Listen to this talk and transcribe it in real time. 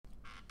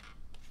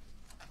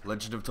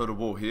Legend of Total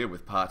War here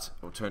with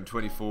turn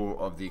 24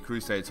 of the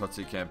Crusades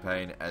Hotseat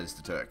campaign as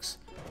the Turks.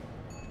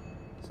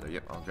 So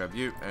yep, I'll grab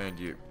you and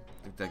you.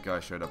 I think that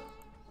guy showed up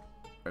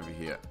over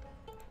here.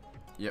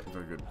 Yep,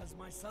 very good. As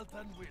my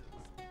Sultan wills.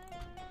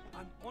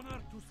 An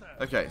honor to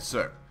serve. Okay,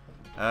 so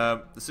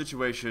the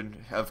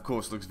situation of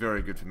course looks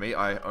very good for me.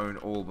 I own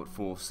all but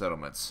 4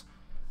 settlements.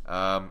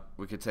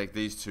 We could take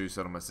these 2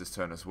 settlements this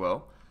turn as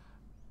well.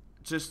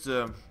 Just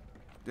the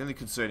only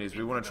concern is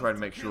we want to try and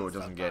make sure it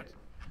doesn't get,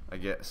 I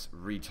guess,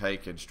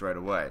 retaken straight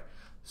away.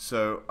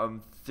 So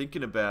I'm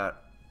thinking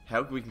about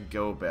how we can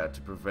go about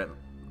to prevent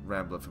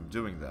Rambler from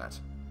doing that.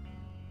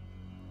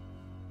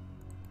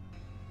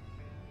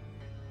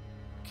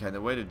 Okay, and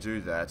the way to do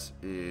that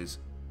is,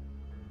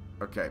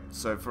 okay,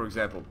 so for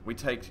example, we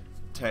take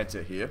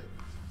Tanta here.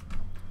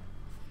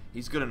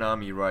 He's got an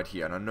army right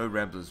here, and I know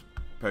Rambler's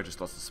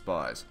purchased lots of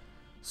spies.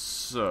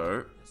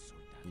 So,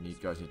 you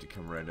guys need to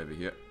come around over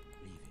here.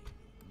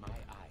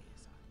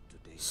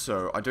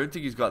 So, I don't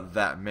think he's got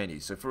that many.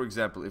 So, for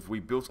example, if we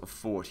built a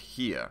fort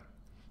here,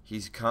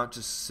 he can't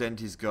just send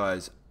his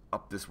guys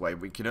up this way.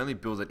 We can only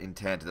build it in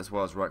Tanta. That's why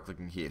I was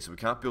right-clicking here. So, we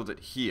can't build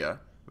it here.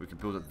 We can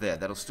build it there.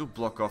 That'll still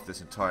block off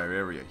this entire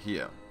area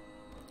here.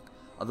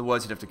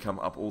 Otherwise, he'd have to come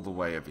up all the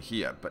way over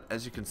here. But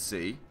as you can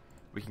see,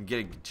 we can get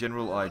a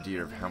general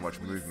idea of how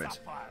much movement.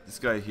 This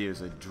guy here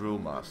is a drill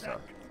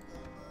master.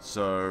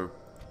 So,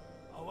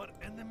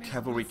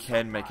 cavalry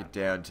can make it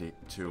down to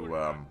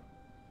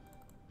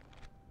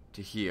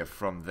here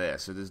from there.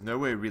 So there's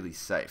nowhere really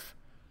safe.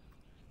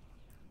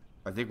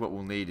 I think what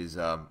we'll need is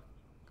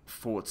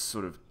forts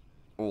sort of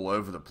all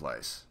over the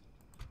place.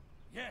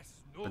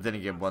 But then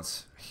again, well,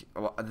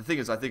 the thing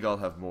is, I think I'll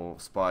have more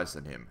spies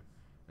than him.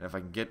 And if I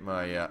can get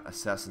my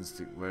assassins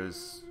to...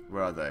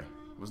 Where are they?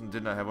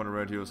 Didn't I have one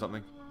around here or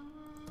something?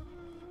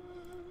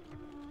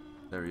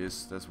 There he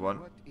is. There's one.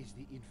 What is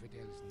the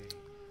infidel's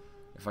name?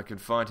 If I can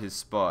find his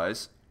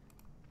spies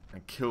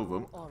and kill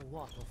them,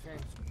 well,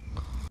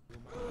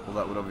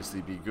 that would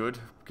obviously be good,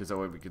 because that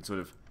way we can sort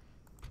of...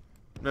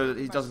 No,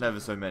 he doesn't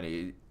have so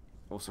many.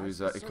 Also,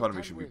 his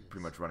economy should be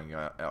pretty much running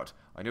out.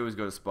 I know he's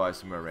got a spy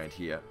somewhere around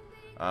here.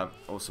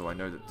 Also, I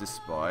know that this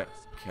spy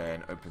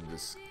can open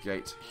this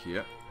gate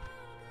here.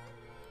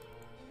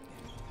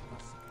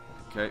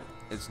 Okay,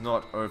 it's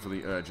not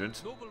overly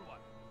urgent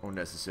or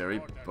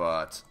necessary,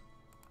 but...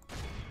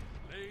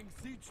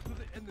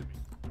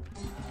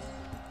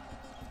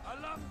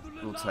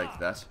 We'll take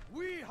that.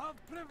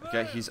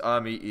 Okay, his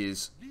army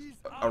is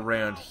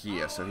around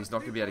here, so he's not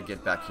going to be able to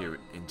get back here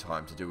in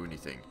time to do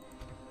anything.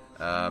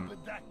 What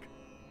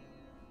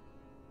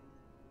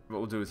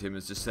we'll do with him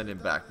is just send him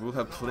back. We'll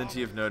have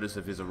plenty of notice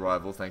of his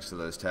arrival thanks to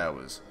those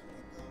towers.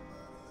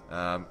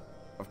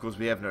 Of course,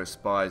 we have no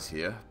spies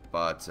here,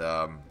 but...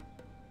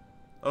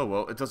 oh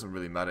well, it doesn't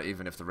really matter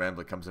even if the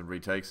Rambler comes and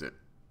retakes it.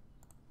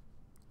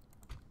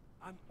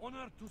 An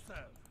honor to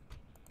serve.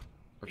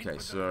 Okay,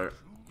 so...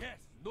 Yes,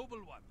 noble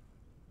one.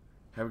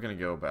 How are we going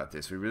to go about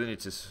this? We really need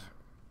to...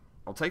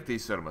 I'll take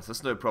these settlements,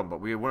 that's no problem,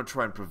 but we want to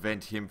try and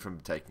prevent him from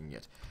taking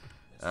it.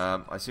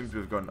 I seem to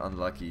have gotten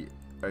unlucky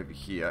over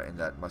here in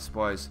that my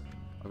spies...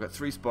 I've got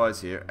 3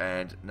 spies here,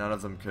 and none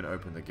of them can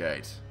open the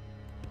gate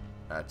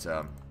at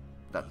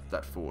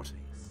that fort.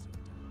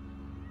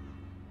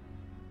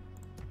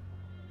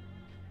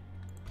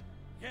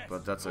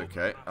 But that's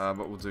okay.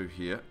 What we'll do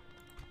here...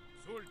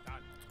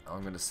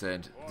 I'm going to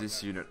send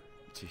this unit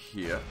to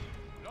here.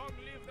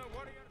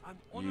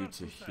 You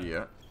to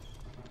here.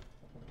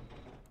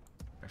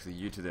 Actually,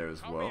 you to there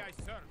as well.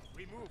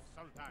 We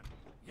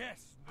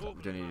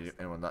don't need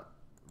anyone that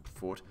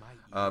fort.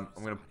 I'm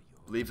going to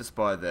leave a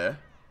spy there.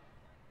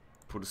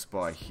 Put a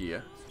spy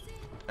here.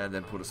 And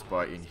then put a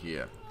spy in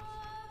here.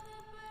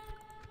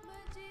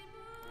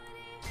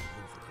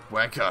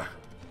 Wanker!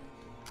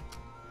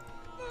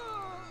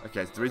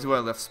 Okay, so the reason why I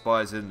left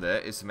spies in there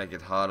is to make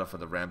it harder for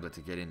the Rambler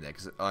to get in there.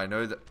 Because I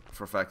know that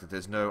for a fact that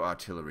there's no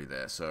artillery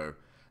there. So,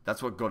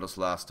 that's what got us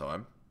last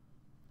time.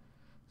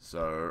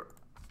 So,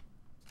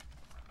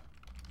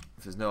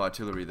 if there's no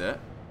artillery there,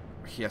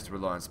 he has to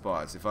rely on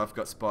spies. If I've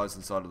got spies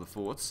inside of the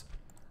forts,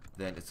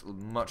 then it's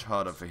much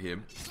harder for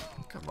him.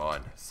 Come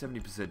on,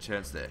 70%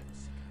 chance there.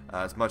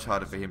 It's much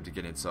harder for him to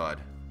get inside.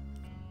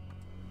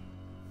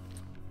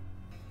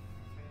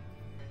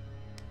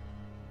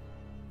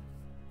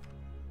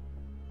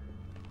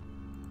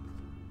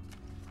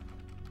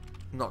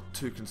 Not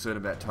too concerned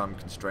about time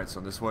constraints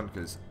on this one,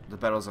 because the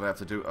battles that I have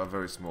to do are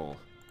very small.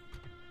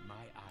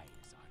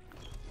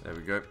 There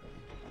we go.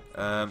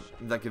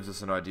 That gives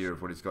us an idea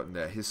of what he's got in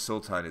there. His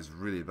Sultan is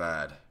really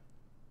bad.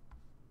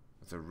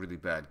 It's a really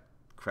bad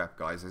crap,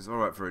 guys. He's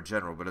alright for a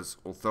general, but as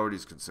authority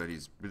is concerned,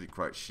 he's really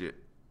quite shit.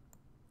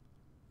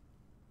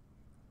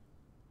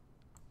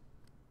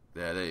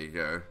 There you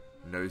go.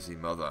 Nosy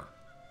mother.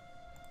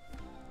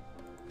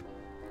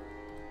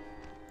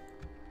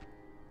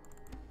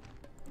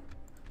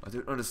 I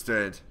don't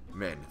understand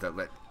men that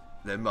let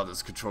their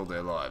mothers control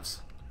their lives.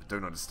 I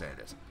don't understand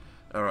it.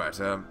 Alright,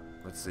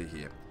 let's see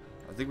here.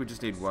 I think we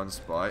just need 1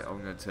 spy. I'm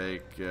gonna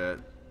take the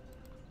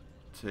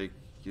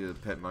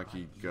pet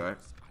monkey guy.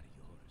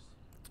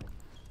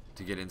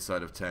 to get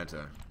inside of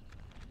Tanto.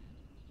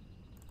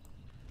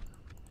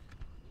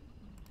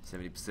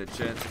 70%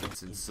 chance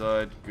it's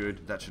inside.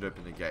 Good. That should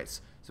open the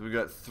gates. So we've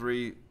got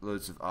 3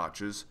 loads of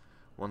archers,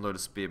 1 load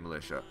of spear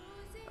militia.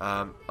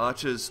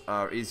 Archers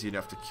are easy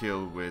enough to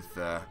kill with,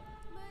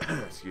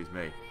 excuse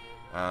me,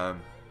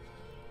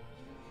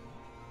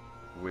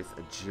 with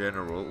a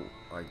general.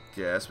 I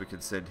guess we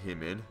can send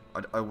him in.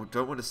 I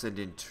don't want to send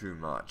in too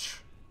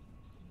much.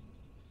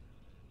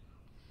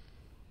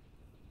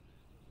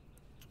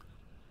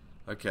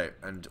 Okay,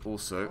 and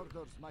also,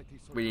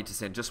 we need to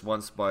send just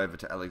 1 spy over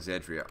to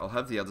Alexandria. I'll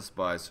have the other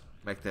spies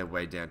make their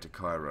way down to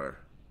Cairo.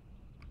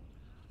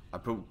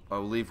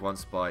 I'll leave 1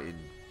 spy in...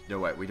 No,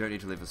 wait, we don't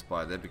need to leave a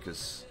spy there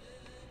because...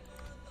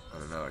 I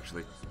don't know,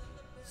 actually.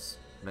 Let's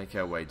make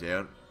our way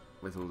down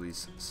with all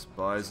these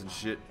spies and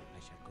shit.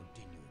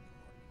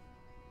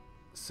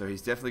 So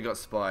he's definitely got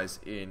spies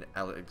in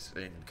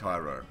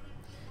Cairo.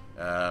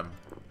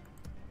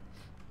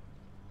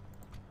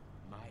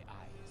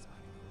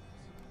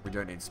 We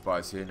don't need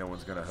spies here, no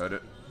one's going to hurt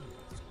it.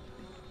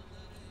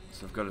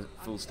 So I've got a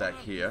full stack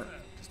here,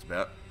 just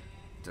about.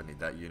 Don't need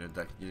that unit.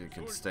 That unit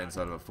can stay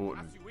inside of a fort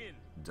and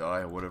die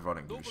or whatever, I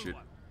don't give a shit.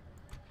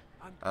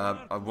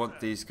 I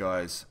want these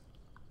guys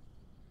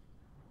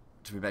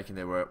to be making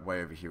their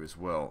way over here as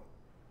well.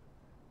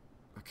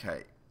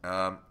 Okay,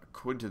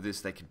 according to this,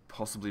 they could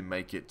possibly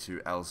make it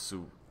to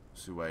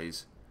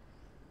Al-Suway's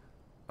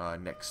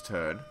next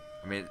turn.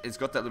 I mean, it's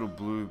got that little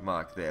blue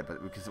mark there,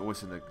 but we can always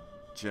send the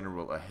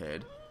general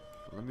ahead.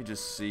 Let me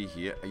just see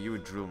here. Are you a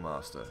drill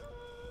master?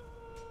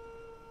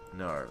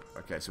 No.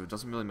 Okay, so it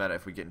doesn't really matter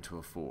if we get into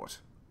a fort.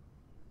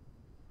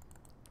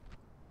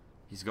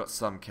 He's got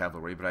some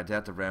cavalry, but I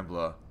doubt the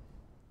Rambler...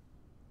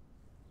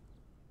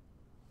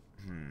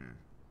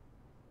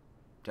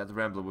 Doubt the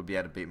Rambler would be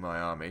able to beat my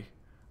army.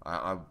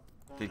 I'm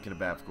thinking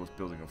about, of course,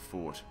 building a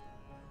fort.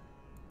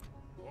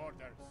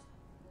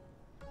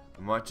 I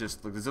might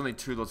just... Look, there's only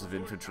 2 lots of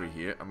infantry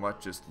here. I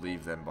might just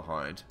leave them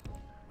behind.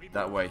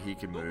 That way he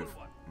can move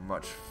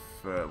much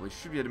further. We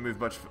should be able to move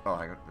much... Oh,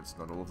 hang on. That's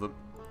not all of them.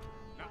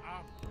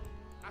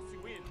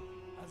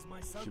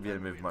 Should be able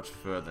to move much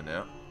further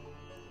now.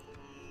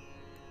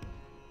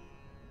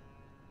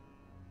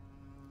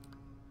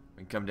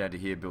 We can come down to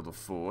here, build a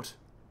fort.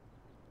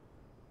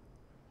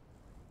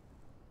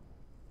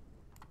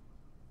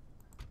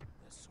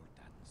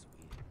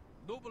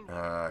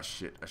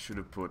 Shit. I should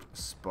have put a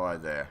spy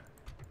there.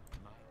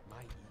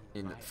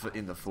 In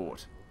the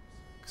fort.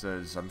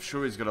 Because I'm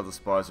sure he's got other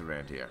spies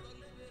around here.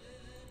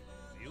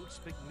 Do you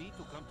expect me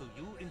to come to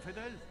you,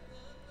 infidel?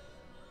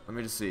 Let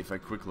me just see if I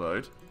quick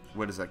load.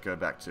 Where does that go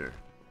back to?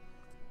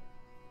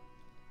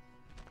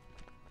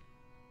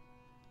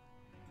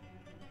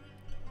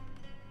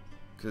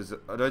 Because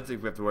I don't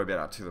think we have to worry about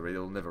artillery.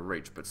 They'll never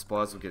reach, but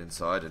spies will get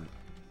inside. And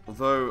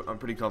although I'm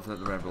pretty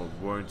confident the Ramble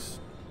won't...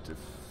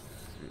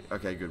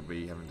 Okay, good.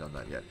 We haven't done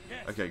that yet.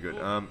 Okay, good.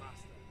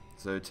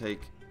 So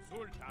take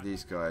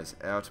these guys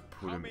out,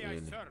 put them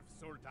in.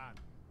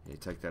 Yeah,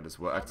 take that as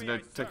well. Actually, no,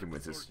 take him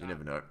with us. You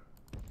never know.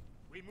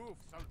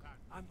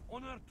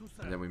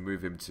 And then we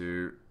move him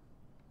to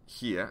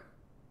here.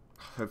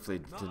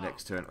 Hopefully, the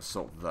next turn,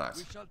 assault that.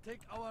 We shall take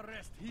our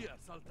rest here,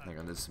 Sultan. Hang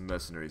on, there's some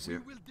mercenaries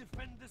here. We will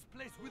defend this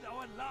place with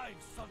our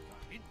lives, Sultan.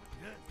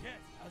 Yes,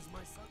 as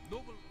my son.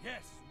 Noble,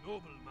 yes,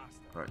 noble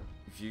master. Right,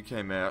 if you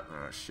came out...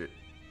 Oh, shit.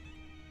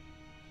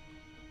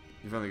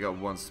 You've only got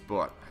 1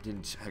 spot. I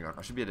didn't... Hang on,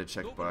 I should be able to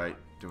check by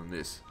doing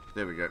this.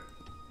 There we go.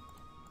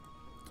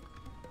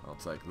 I'll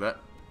take that.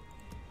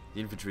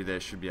 The infantry there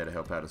should be able to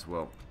help out as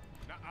well.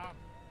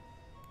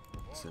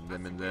 Send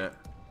them in there.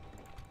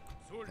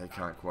 They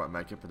can't quite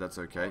make it, but that's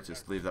okay.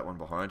 Just leave that one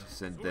behind.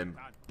 Send them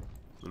a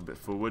little bit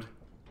forward.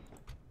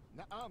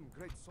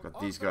 Got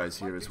these guys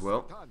here as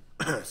well.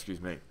 Excuse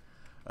me.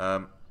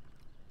 I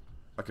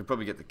could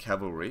probably get the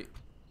cavalry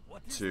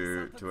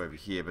to over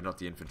here, but not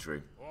the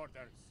infantry.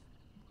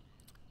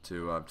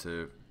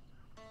 To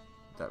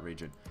that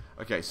region.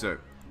 Okay, so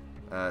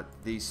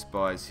these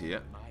spies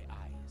here,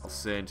 I'll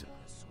send.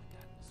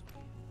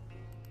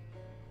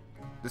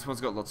 This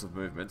one's got lots of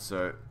movement,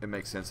 so it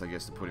makes sense, I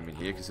guess, to put him in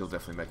here, because he'll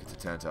definitely make it to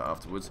Tanta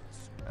afterwards.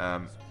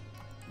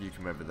 You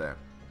come over there.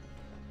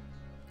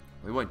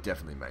 We won't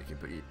definitely make it,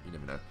 but you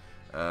never know.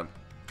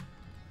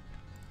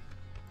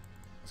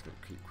 Let's go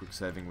quick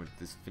saving with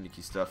this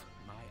finicky stuff.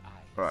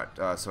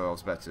 Alright, so I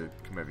was about to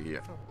come over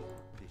here.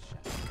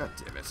 God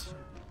damn it.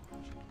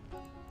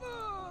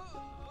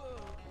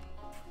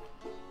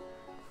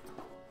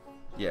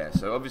 Yeah,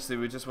 so obviously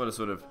we just want to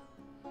sort of...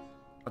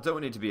 I don't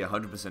want it to be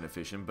 100%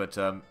 efficient, but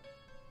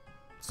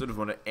sort of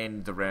want to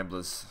end the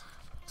Rambler's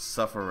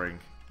suffering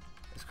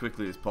as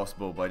quickly as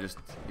possible by just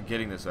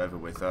getting this over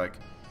with. Like,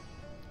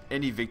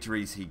 any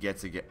victories he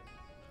gets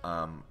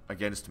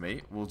against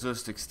me will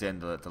just extend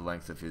the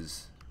length of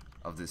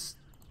this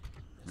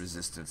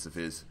resistance of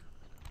his.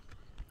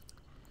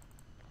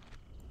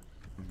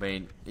 I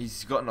mean,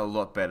 he's gotten a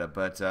lot better,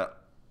 but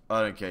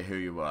I don't care who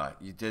you are.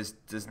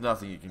 There's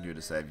nothing you can do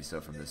to save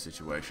yourself from this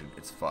situation.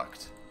 It's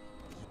fucked.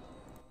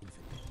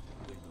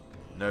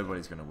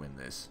 Nobody's gonna win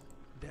this.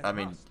 I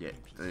mean, yeah,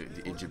 the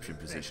Egyptian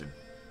position.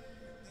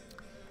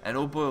 And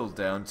all boiled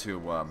down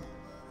to,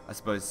 I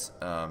suppose,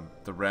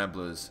 the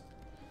Ramblers'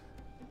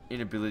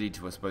 inability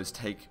to, I suppose,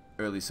 take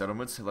early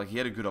settlements. Like, he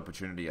had a good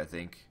opportunity, I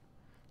think,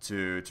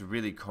 to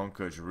really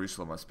conquer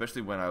Jerusalem,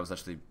 especially when I was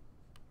actually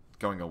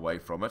going away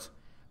from it.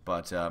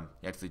 But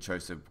he actually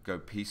chose to go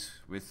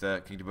peace with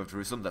Kingdom of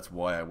Jerusalem. That's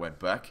why I went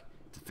back,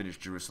 to finish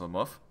Jerusalem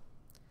off.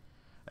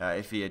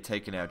 If he had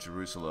taken out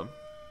Jerusalem,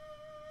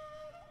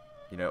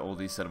 you know, all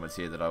these settlements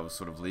here that I was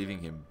sort of leaving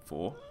him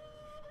for,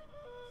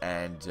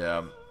 and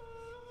I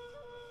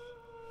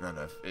don't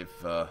know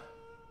if I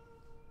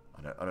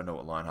don't know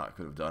what Lionheart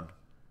could have done.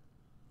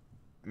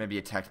 Maybe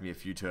attacked me a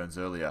few turns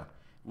earlier.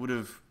 Would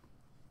have,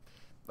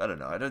 I don't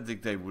know. I don't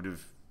think they would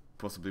have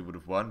possibly would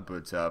have won,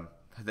 but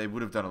they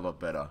would have done a lot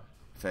better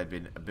if they had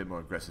been a bit more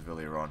aggressive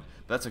earlier on.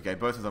 But that's okay.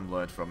 Both of them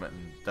learned from it,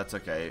 and that's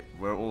okay.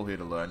 We're all here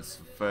to learn. It's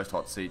the first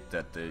hot seat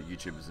that the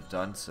YouTubers have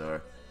done,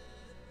 so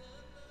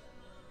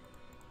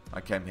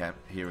I came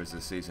here as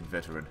a seasoned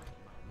veteran.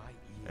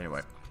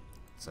 Anyway,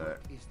 so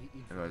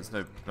anyway, there's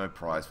no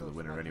prize for the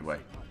winner anyway.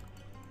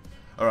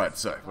 Alright,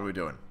 so what are we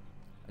doing?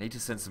 I need to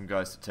send some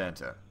guys to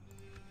Tanta.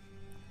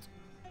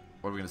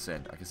 What are we going to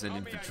send? I can send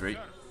infantry.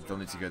 They'll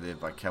need to go there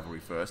by cavalry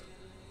first.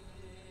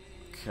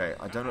 Okay,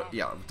 I don't know.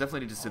 Yeah, I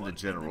definitely need to send the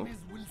general,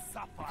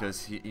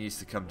 because he needs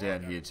to come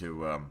down here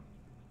to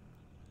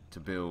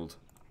build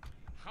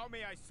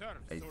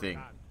a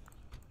thing.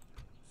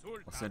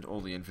 I'll send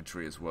all the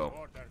infantry as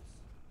well.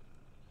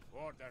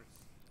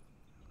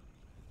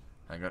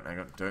 Hang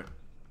on, don't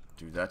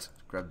do that.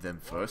 Grab them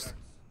first.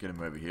 Get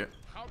them over here.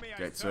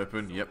 Gates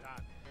open, yep.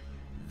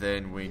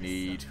 Then we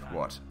need,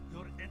 what?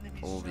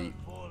 All the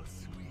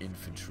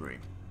infantry.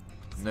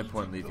 No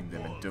point leaving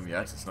them in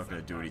Dumyat, it's not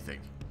going to do anything.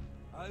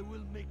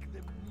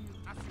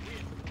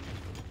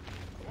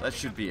 That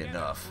should be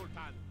enough.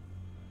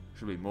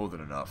 Should be more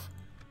than enough.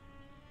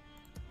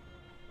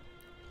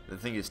 The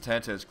thing is,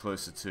 Tanta is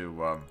closer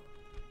to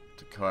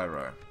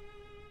Cairo.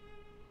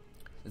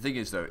 The thing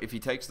is, though, if he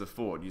takes the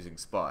fort using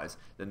spies,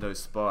 then those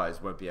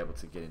spies won't be able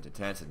to get into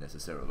Tanta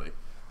necessarily,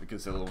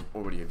 because they'll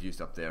already have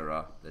used up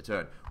their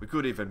turn. We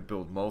could even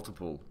build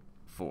multiple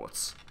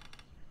forts,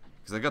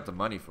 because I got the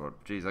money for it.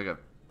 Jeez, I got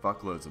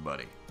fuckloads of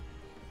money.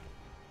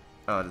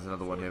 Oh, there's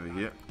another one over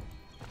here.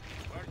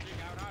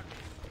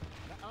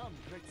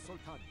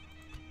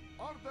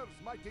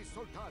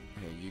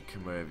 Hey, you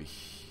come over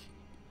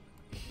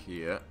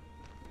here.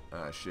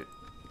 Ah, shit.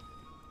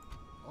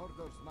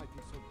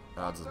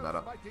 Ah, it doesn't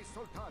matter.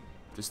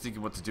 Just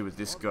thinking what to do with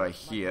this guy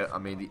here. I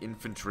mean, the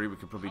infantry, we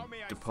could probably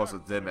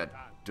deposit them at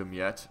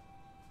Dumyat.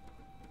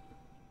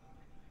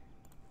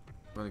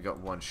 We've only got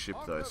one ship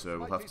though, so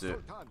we'll have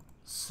to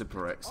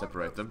separate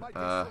them.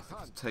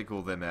 Take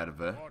all them out of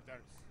there.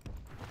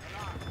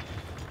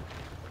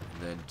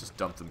 And then just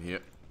dump them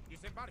here.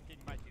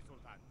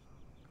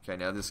 Okay,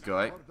 now this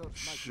guy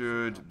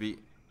should be...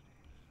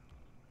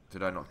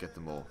 Did I not get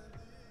them all?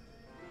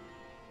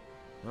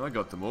 No, I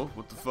got them all.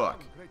 What the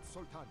fuck?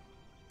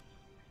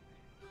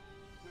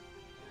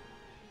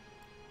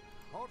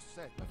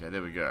 Okay,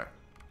 there we go.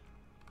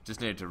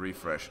 Just needed to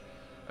refresh.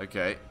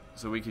 Okay,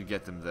 so we could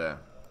get them there.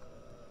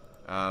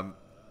 I'm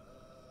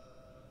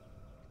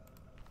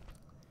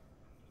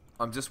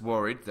just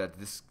worried that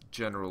this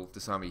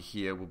army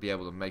here will be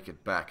able to make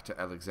it back to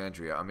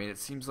Alexandria. I mean, it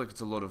seems like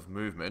it's a lot of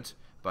movement,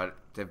 but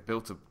they've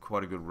built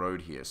quite a good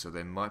road here, so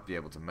they might be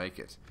able to make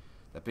it.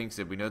 That being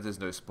said, we know there's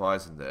no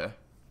spies in there.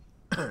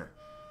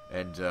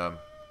 And, you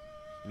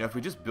know, if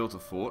we just built a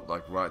fort,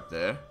 like right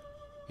there,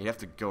 he'd have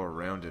to go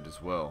around it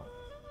as well.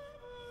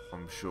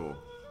 I'm sure.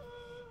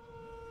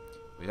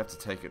 We'd have to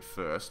take it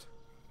first.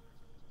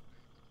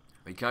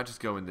 We can't just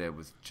go in there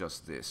with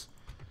just this.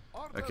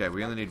 Okay,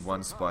 we only need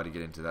one spy to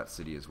get into that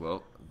city as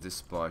well. This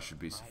spy should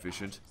be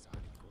sufficient.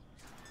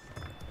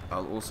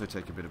 I'll also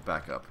take a bit of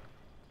backup.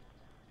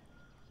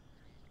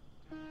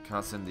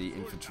 Can't send the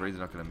infantry,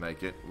 they're not going to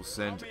make it. We'll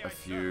send a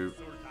few...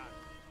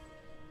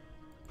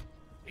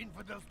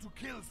 Infidels to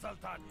kill,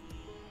 Sultan.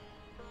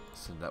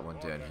 Send that one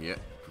down here.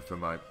 Prefer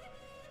my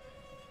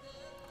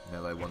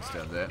melee ones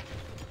down there.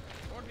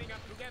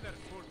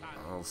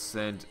 I'll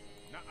send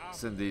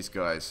these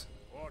guys.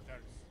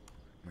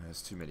 No,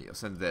 there's too many. I'll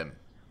send them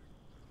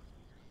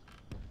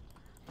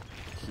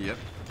here.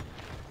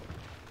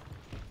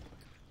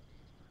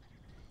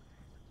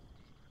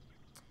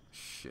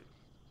 Shit.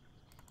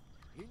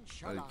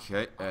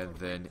 Okay, and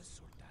then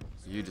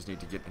you just need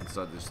to get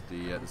inside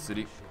the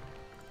city.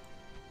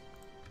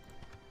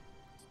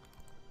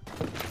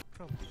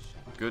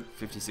 Good,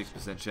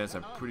 56% chance.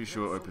 I'm pretty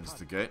sure it opens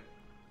the gate.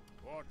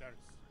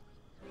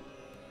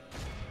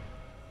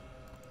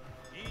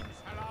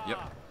 Yep.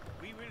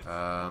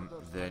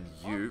 Then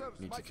you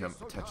need to come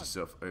attach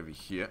yourself over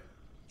here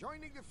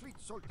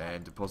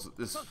and deposit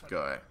this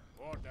guy.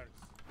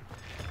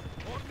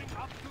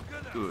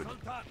 Good.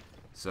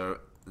 So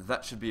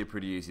that should be a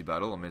pretty easy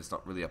battle. I mean, it's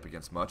not really up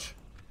against much.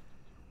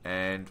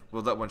 And,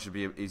 well, that one should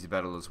be an easy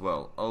battle as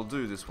well. I'll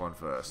do this one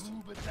first.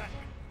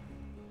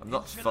 I'm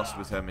not fussed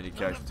with how many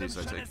casualties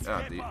I take.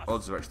 The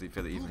odds are actually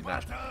fairly evenly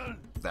matched.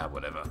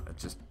 Whatever. It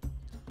just...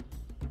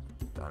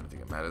 I don't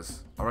think it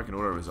matters. I reckon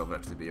auto-resolve would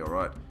actually be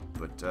alright,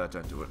 but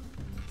don't do it.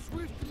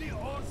 Swiftly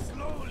or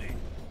slowly,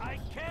 I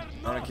care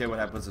I don't care what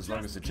happens as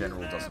long as the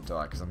general doesn't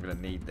die, because I'm going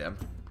to need them.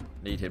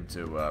 Need him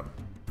to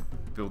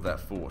build that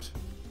fort.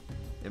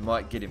 It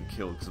might get him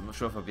killed, because I'm not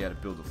sure if I'll be able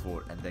to build a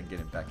fort and then get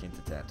him back into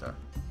Tanta.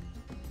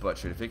 But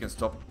shit, if he can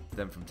stop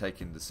them from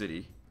taking the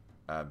city,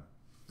 then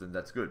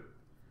that's good.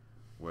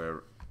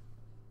 Where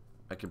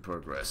I can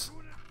progress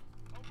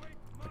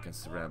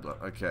against the Rambler.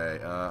 Okay,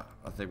 I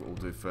think what we'll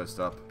do first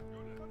up...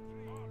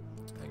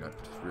 Hang on,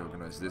 just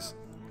reorganize this.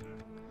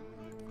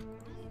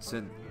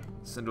 Send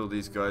all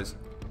these guys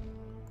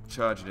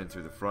charging in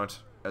through the front,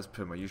 as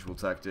per my usual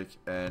tactic,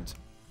 and...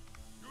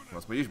 Well,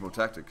 it's my usual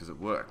tactic because it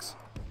works.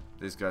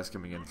 These guys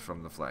coming in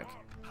from the flank.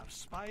 Our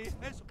spy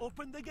has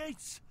opened the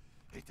gates.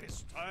 It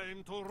is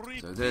time to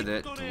reap So they're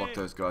there to lock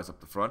those guys up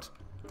the front,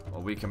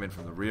 while we come in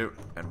from the rear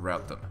and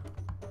rout them.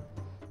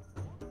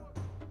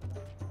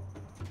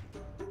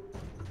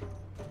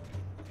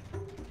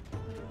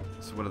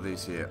 So what are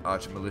these here?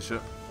 Archer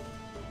militia.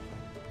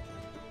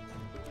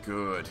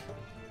 Good.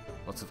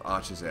 Lots of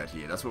archers out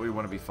here. That's what we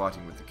want to be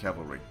fighting with the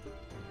cavalry.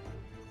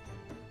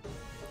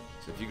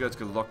 So if you guys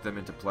could lock them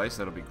into place,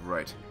 that'll be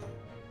great.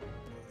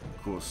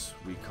 Of course,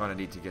 we kind of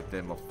need to get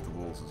them off the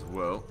walls as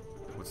well.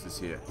 What's this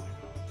here?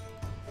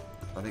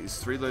 I think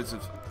it's 3 loads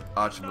of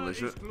archer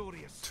militia,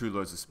 2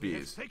 loads of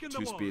spears.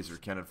 2 spears are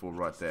accounted for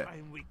right there.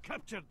 We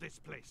captured this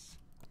place.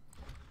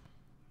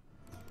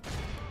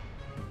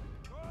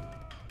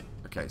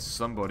 Okay,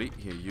 somebody,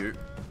 here you,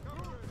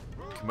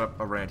 come up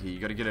around here. You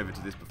got to get over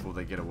to this before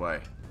they get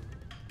away.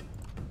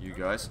 You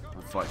guys,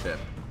 we'll fight them.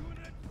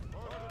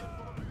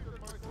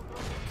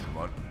 Come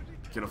on,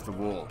 get off the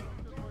wall.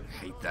 I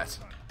hate that.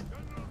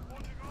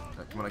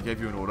 Now, come on, I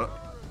gave you an order.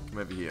 Come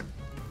over here.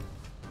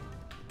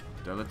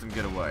 Don't let them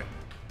get away.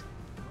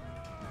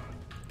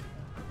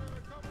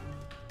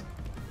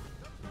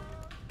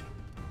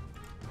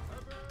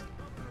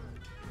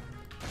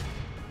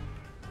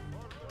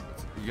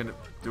 You gonna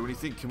do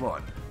anything? Come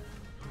on.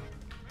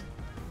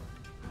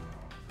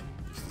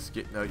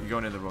 No, you're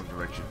going in the wrong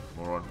direction,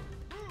 moron.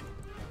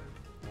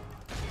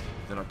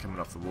 They're not coming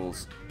off the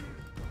walls.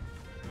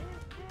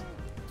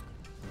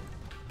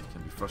 It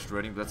can be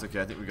frustrating, but that's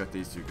okay. I think we got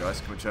these 2 guys.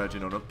 Can we charge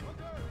in on them?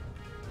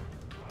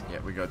 Yeah,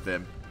 we got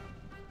them.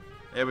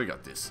 Yeah, we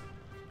got this.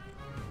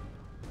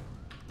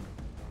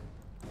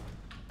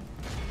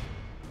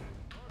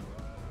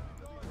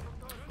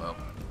 Well,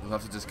 we'll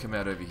have to just come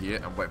out over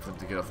here and wait for them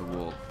to get off the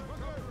wall.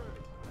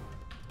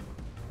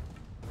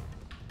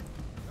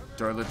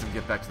 Don't let them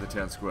get back to the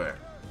town square.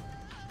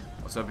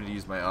 I was hoping to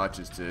use my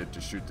archers to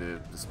shoot the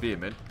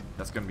spearmen.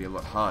 That's going to be a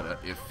lot harder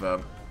if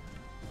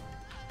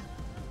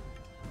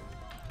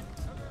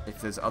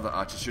there's other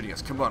archers shooting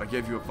us. Come on, I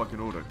gave you a fucking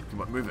order.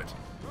 Come on, move it.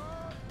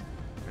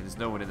 I mean, there's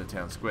no one in the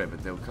town square,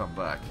 but they'll come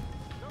back.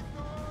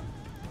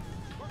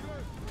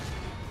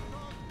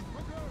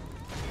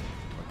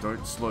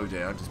 Don't slow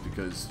down just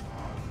because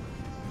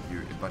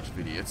you're a bunch of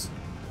idiots.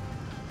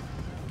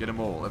 Get them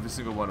all, every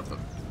single one of them.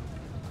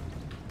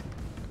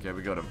 Okay,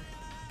 we got him.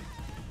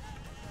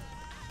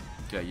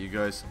 Okay, you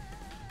guys,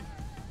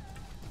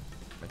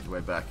 make your way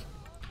back.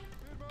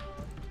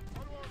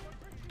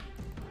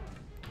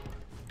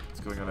 What's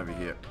going on over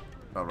here?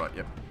 Oh, right,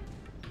 yep.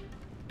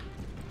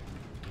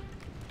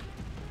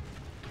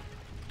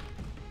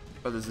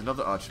 Oh, there's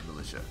another archer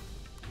militia.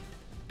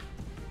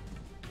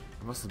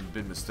 I must have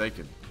been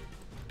mistaken.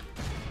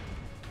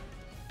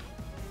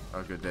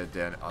 Oh, good, they're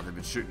down. Oh, they've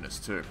been shooting us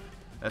too.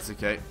 That's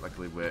okay.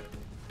 Luckily, we've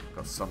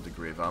got some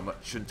degree of armor.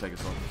 Shouldn't take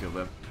us long to kill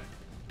them.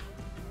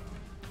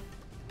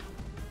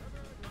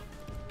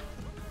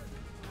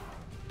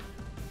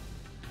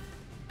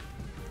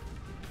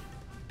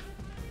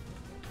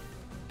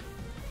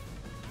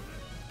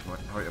 Come on,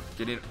 hurry up.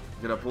 Get in.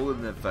 Get up all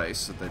in their face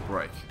so they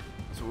break.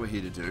 That's what we're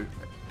here to do.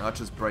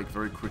 Archers break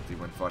very quickly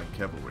when fighting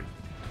cavalry.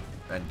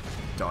 And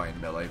die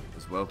in melee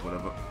as well,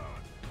 whatever.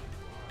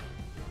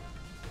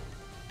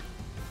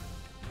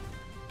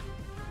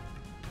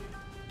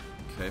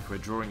 Okay, if we're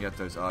drawing out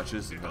those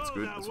archers, then that's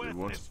good. That's what we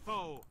want.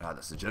 Ah,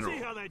 that's the general.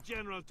 See how the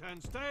general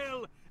turns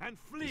tail and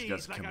flees. These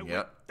guys are like coming a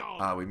out. whipped dog.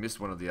 Ah, we missed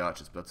one of the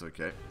archers, but that's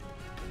okay.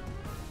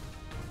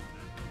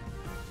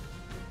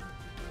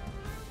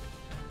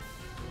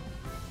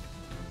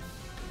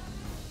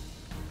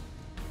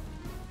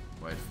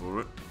 Wait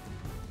for it.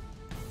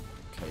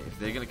 Okay, if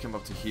they're going to come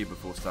up to here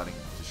before starting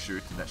to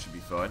shoot, then that should be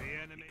fine.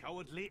 The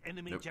cowardly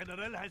enemy Nope.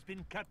 general has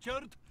been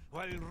captured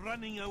while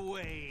running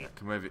away.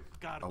 Come over.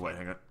 Oh, wait,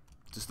 hang on.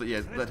 Just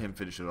let him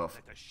finish it off.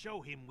 Let us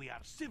show him we are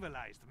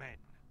civilized men.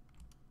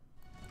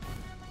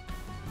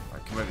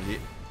 Alright, come over here.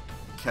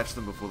 Catch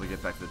them before they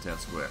get back to the town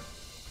square.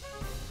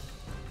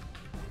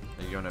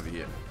 Now you're going over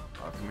here.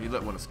 Come on, you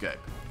let one escape.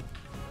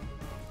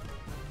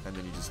 And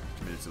then you just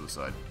committed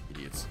suicide,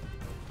 idiots.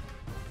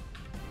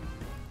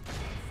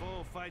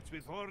 Foe fights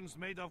with horns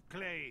made of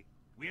clay.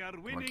 We are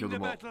winning kill the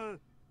them all. battle.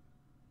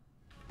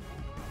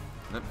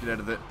 Nope, get out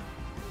of there.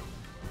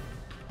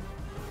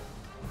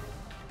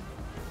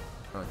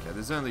 Okay,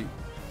 there's only...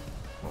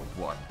 well,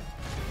 one.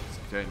 It's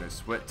okay, no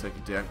sweat, take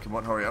it down. Come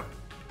on, hurry up.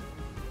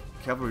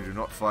 Cavalry do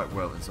not fight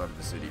well inside of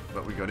the city,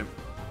 but we got him.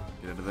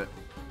 Get into there.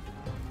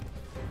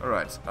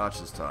 Alright,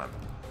 archers time.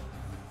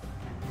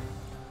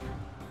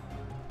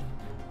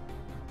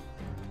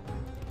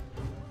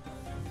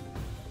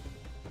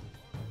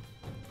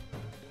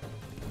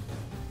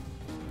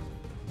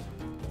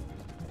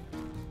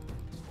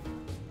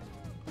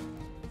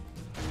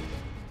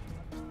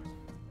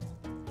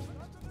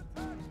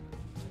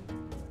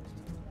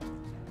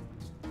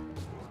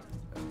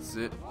 That's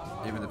it.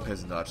 Even the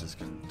peasant archers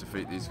can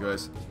defeat these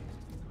guys.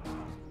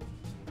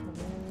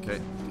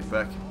 Okay, get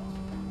back.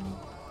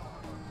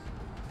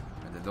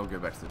 And then they'll go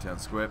back to the town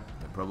square,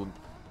 no problem.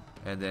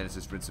 And then it's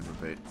just rinse and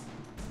repeat.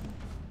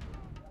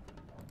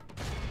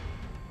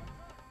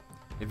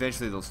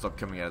 Eventually they'll stop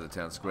coming out of the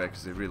town square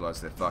because they realise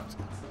they're fucked.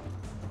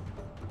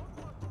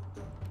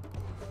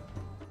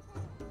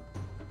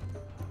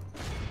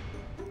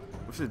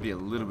 Wish they'd be a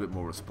little bit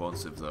more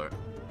responsive though.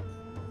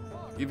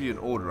 Give you an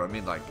order, I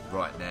mean like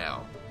right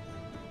now.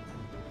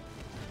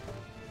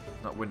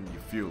 Not when you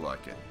feel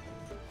like it.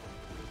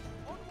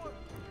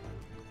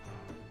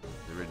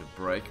 They're ready to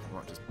break.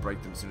 Might just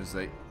break them as soon as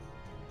they...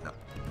 no.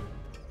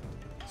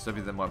 Some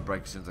of them might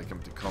break as soon as they come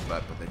into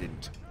combat, but they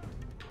didn't.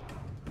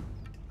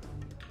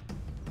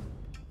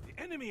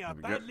 The enemy are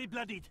badly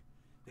bloodied.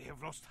 They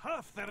have lost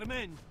half their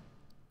men.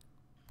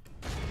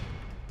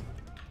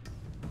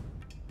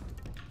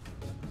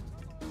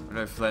 I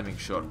know flaming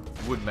shot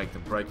would make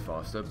them break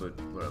faster, but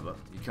whatever.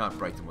 You can't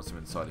break them once they're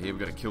inside here. We've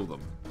got to kill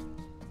them.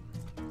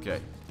 Okay,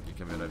 you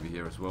come in over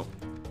here as well.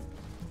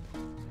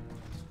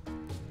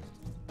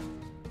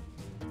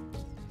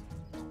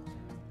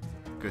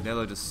 Good, now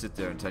they'll just sit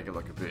there and take it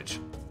like a bitch.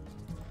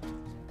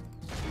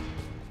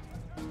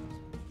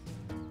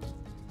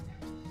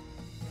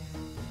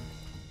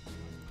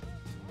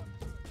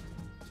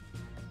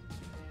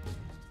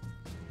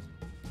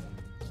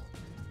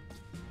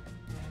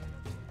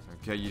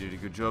 Okay, you did a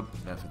good job.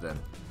 Now for them.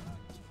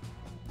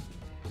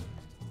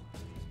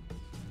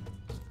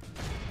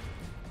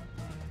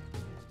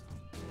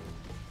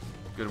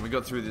 Good, and we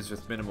got through this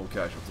with minimal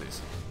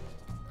casualties.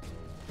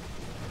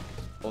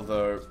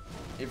 Although,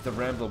 if the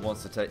Rambler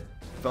wants to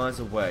finds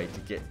a way to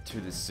get to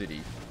this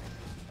city,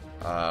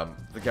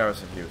 the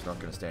garrison here is not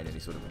going to stand any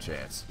sort of a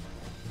chance.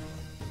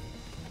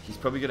 He's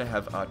probably going to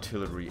have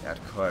artillery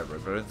at Cairo,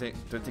 but I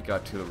don't think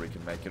artillery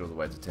can make it all the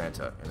way to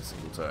Tanta in a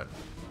single turn.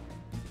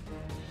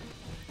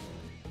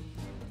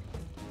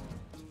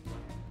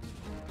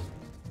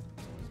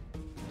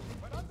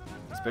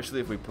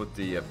 Especially if we put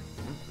the... there's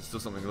still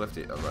something left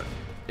here. Oh, right.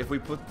 If we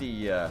put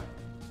the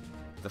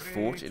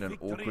fort in an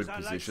awkward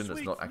position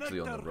that's not actually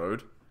on the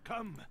road,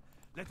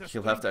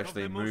 he'll have to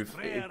actually move.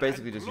 It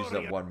basically just uses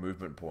up one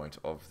movement point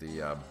of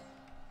the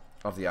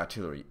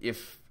artillery,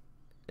 if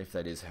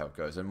that is how it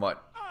goes. It might...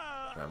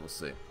 no, we'll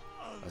see.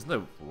 There's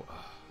no...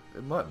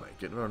 it might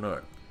make it, I don't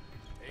know.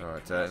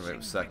 Alright, anyway,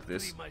 we'll sack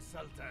this.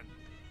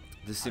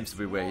 This seems to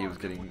be where he was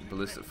getting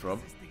ballistic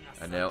from,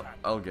 and now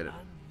I'll get it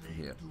from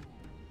here.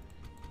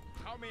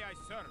 How may I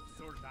serve,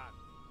 Sultan?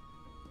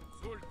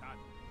 Sultan.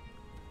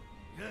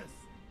 Yes.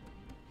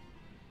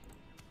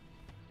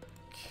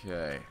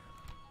 Okay.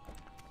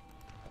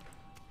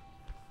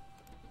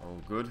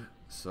 All good.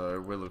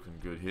 So we're looking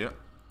good here.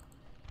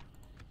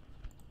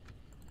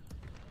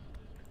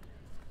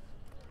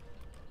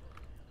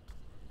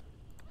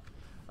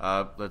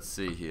 Let's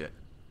see here.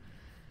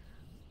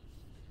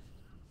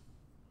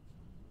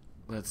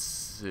 Let's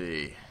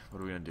see.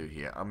 What are we gonna do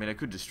here? I mean, I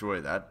could destroy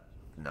that.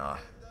 Nah,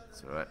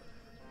 it's alright.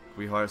 Can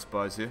we hire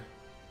spies here?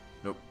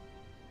 Nope.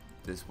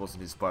 This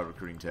wasn't his spy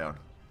recruiting town.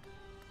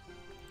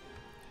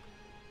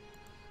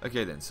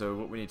 Okay then, so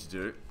what we need to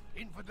do...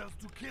 Infidels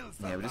to kill,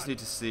 yeah, we just need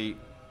to see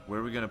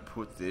where we're going to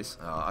put this.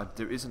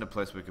 There isn't a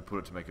place we could put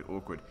it to make it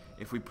awkward.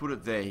 If we put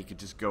it there, he could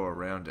just go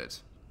around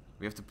it.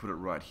 We have to put it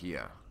right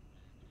here.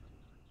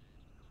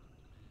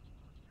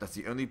 That's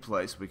the only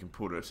place we can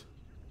put it,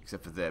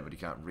 except for there, but he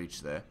can't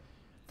reach there.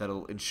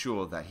 That'll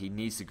ensure that he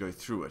needs to go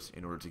through it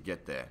in order to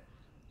get there.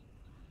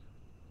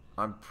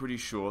 I'm pretty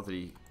sure that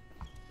he...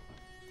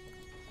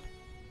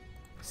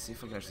 let's see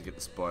if I can actually get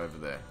the spy over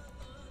there.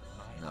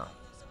 No.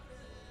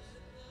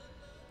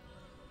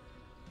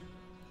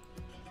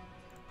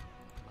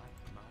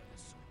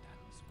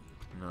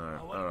 No,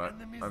 alright.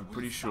 I'm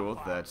pretty sure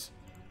that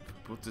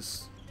put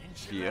this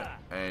here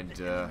and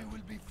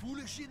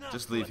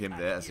just leave him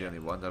there as the only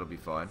one. That'll be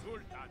fine.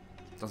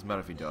 Doesn't matter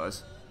if he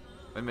dies.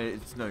 I mean,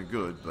 it's no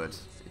good, but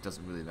it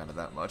doesn't really matter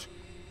that much.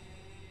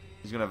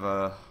 He's gonna have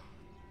a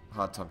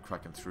hard time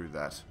cracking through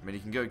that. I mean, he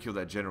can go kill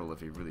that general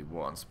if he really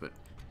wants, but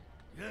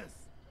yes.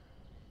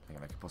 I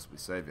think I could possibly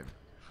save him.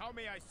 How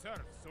may I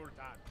serve, Sultan?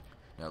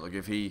 Now, look,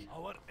 if he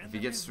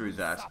gets through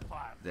that,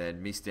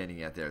 then me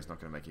standing out there is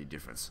not going to make any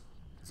difference.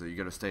 So you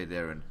got to stay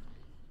there and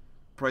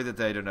pray that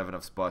they don't have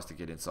enough spies to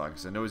get inside,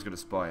 because I know he's got a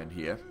spy in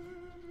here.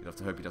 You'll have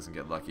to hope he doesn't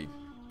get lucky.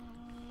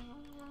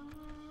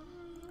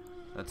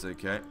 That's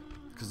okay,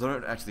 because I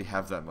don't actually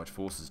have that much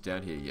forces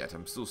down here yet.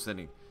 I'm still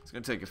sending... it's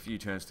going to take a few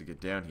turns to get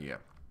down here.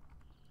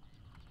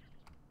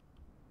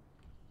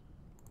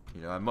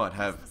 You know, I might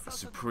have a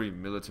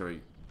supreme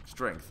military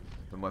strength,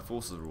 but my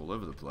forces are all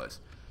over the place.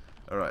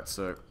 Alright,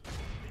 so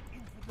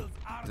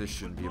this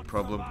shouldn't be a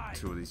problem.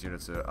 Two of these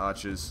units are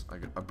archers.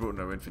 I brought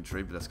no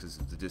infantry, but that's because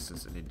of the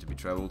distance that needed to be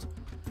travelled.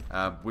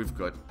 We've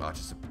got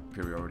archer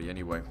superiority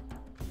anyway.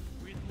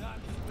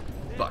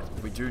 But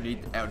we do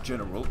need our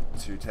general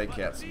to take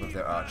out some of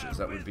their archers.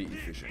 That would be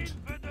efficient.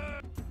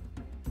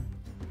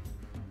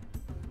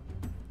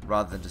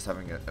 Rather than just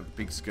having a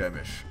big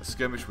skirmish. A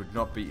skirmish would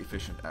not be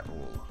efficient at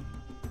all.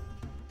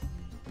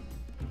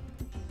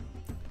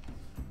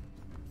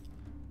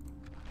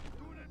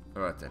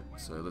 Alright then,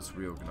 so let's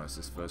reorganize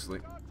this firstly.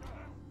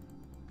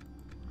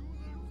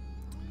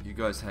 You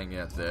guys hang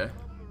out there.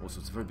 Also,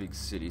 it's a very big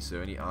city,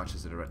 so any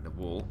archers that are at the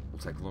wall will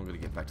take longer to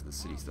get back to the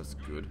city, so that's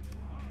good.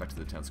 Back to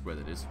the town square,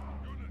 that is.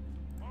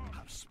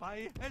 Our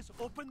spy has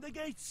opened the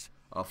gates.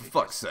 Oh, for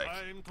fuck's sake.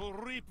 Time to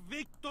reap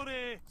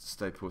victory.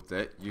 Stay put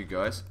there. You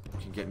guys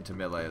can get into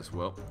melee as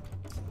well.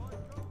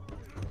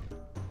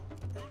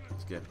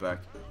 Let's get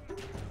back.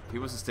 If he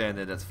wants to stand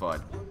there, that's fine.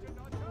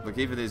 Look,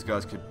 even these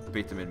guys could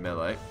beat them in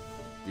melee.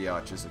 The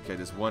archers. Okay,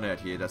 there's one out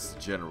here, that's the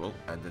general,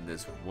 and then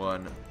there's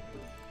one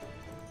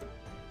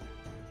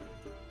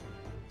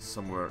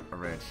somewhere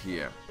around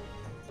here.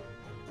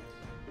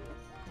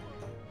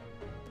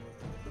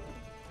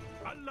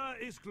 Allah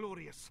is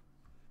glorious.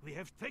 We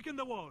have taken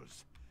the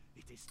walls.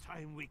 It is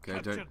time we Okay,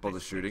 capture don't bother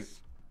this shooting.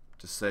 place.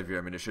 Just save your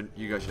ammunition.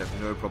 You guys should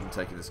have no problem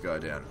taking this guy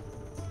down.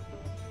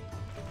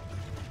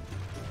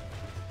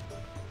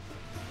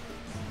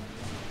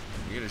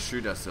 You're gonna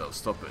shoot ourselves.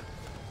 Stop it.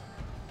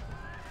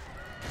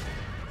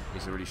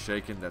 He's already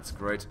shaken. That's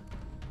great.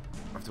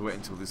 I have to wait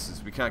until this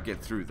is. We can't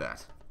get through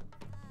that,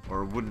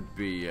 or it wouldn't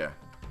be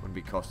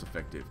cost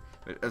effective.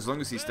 But as long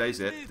as he stays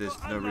there, there's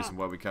no reason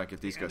why we can't get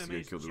these guys to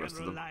go kill the rest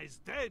of them. Lies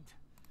dead.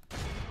 These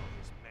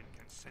men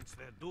can sense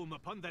their doom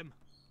upon them.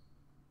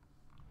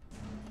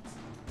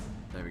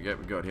 There we go.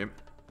 We got him.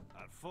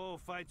 Our foe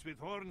fights with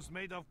horns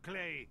made of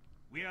clay.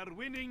 We are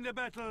winning the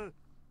battle.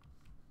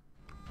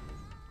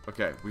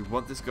 Okay, we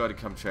want this guy to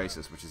come chase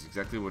us, which is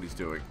exactly what he's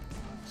doing,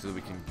 so that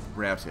we can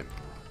rout him.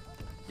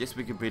 Yes,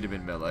 we can beat him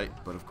in melee,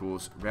 but of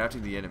course,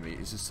 routing the enemy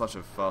is just such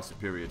a far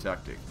superior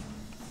tactic.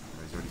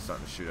 Oh, he's already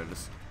starting to shoot at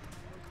us.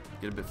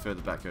 Get a bit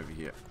further back over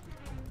here.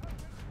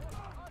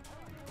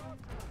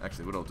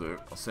 Actually, what I'll do,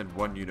 I'll send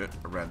one unit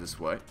around this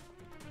way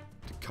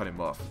to cut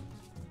him off.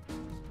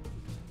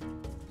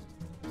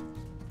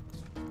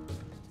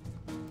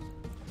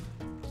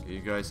 Okay,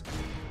 you guys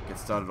get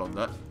started on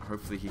that.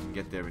 Hopefully he can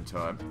get there in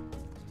time.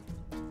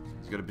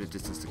 He's got a bit of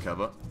distance to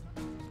cover.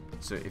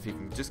 So if he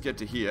can just get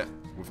to here,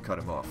 we've cut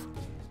him off.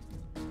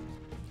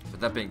 But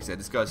that being said,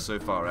 this guy's so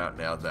far out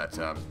now that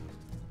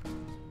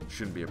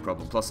shouldn't be a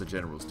problem. Plus the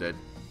general's dead.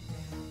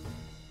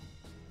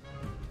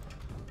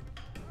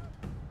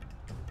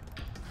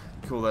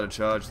 Call that a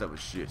charge? That was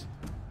shit.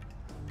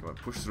 Come on,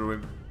 push through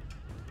him.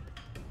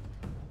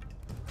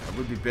 It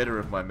would be better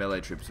if my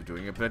melee troops were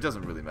doing it, but it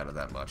doesn't really matter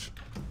that much.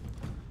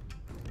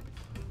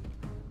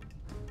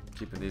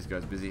 Keeping these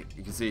guys busy.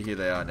 You can see here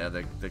they are now.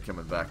 They're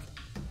coming back.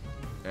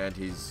 And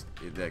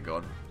they're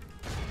gone.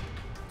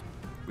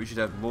 We should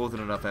have more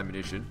than enough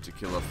ammunition to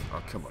kill off.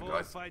 Oh, come on,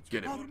 guys.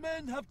 Get Our him.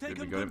 men have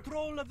taken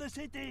control of the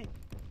city.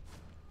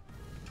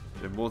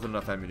 We have more than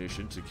enough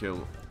ammunition to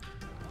kill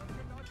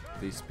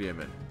these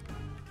spearmen.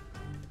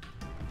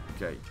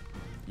 Okay,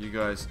 you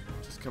guys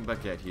just come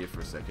back out here for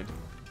a second.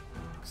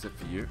 Except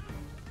for you.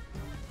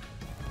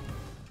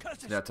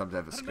 It's now time to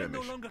have a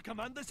skirmish. No longer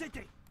command the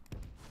city.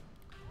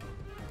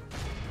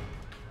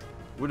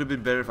 Would have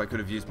been better if I could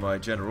have used my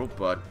general,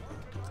 but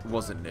it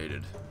wasn't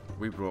needed.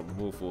 We brought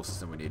more forces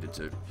than we needed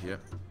to here.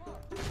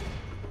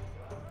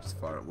 Just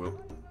fire at will.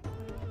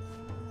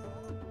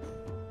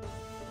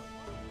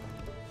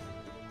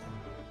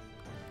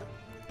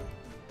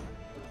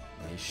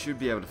 He should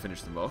be able to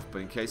finish them off,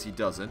 but in case he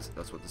doesn't,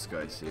 that's what this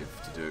guy's here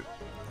to do.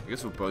 I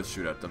guess we'll both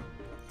shoot at them.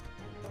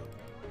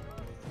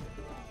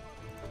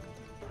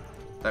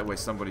 That way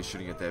somebody's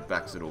shooting at their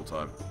backs at all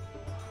time.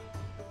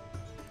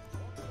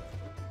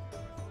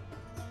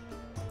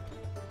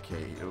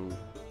 Okay, he'll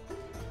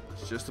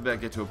just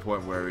about get to a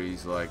point where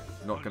he's like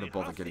not going to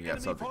bother getting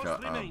outside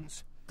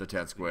the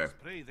town square.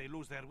 They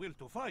lose their will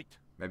to fight.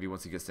 Maybe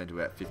once he gets down to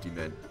about 50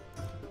 men.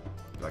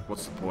 Like,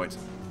 what's the point?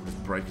 We'll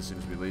just break as soon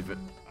as we leave it.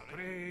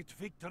 Great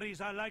victories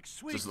are like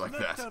sweet Just like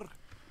nectar. that.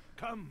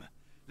 Come,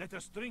 let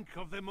us drink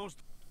of the most.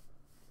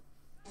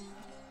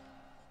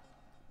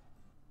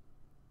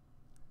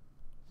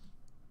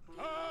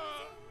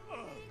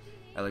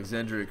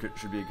 Alexandria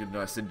should be a good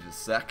nice city to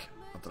sack.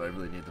 Not that I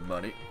really need the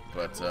money,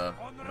 but a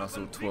nice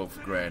little 12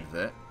 grand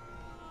there.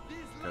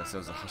 Got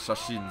ourselves a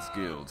Hashashin's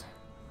Guild.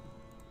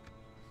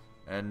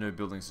 And no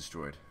buildings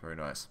destroyed. Very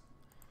nice.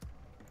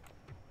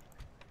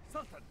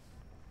 Sultan.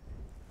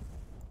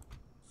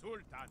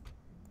 Sultan.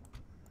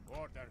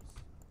 Orders.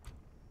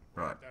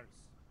 Right. Orders.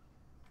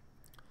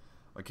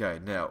 Okay,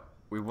 now,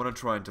 we want to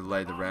try and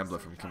delay the Rambler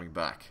from coming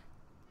back.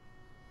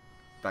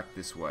 Back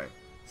this way.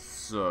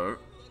 So,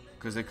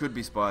 because there could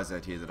be spies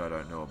out here that I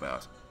don't know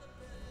about.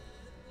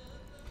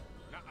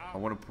 I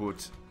want to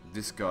put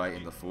this guy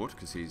in the fort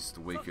because he's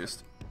the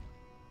weakest.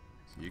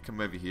 So you come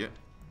over here.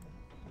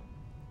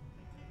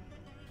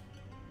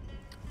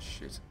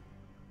 Shit.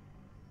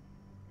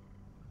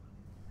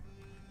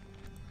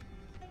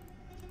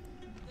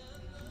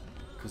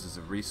 Because there's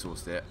a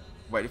resource there.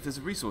 Wait, if there's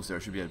a resource there,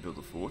 I should be able to build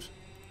a fort.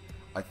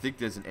 I think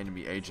there's an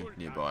enemy agent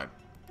nearby.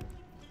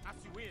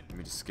 Let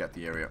me just scout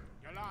the area.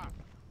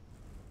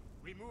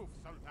 We move,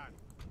 Sultan.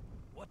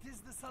 What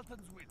is the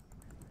Sultan's will?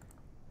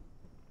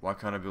 Why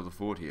can't I build a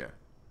fort here?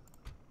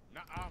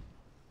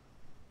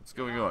 What's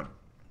going on?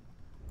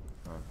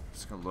 I'm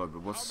just gonna load,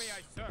 but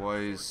why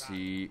is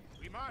he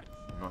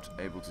not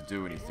able to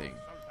do anything?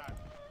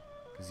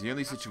 Because the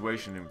only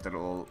situation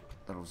that'll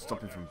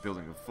stop him from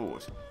building a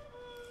fort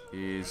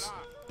is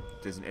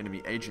there's an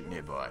enemy agent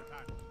nearby,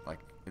 like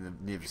in the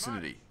near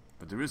vicinity,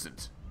 but there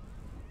isn't.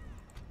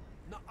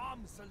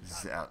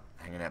 This is out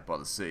hanging out by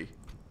the sea.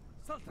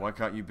 Why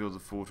can't you build a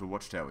fort or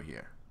watchtower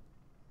here?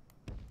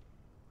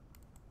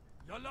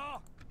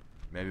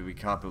 Maybe we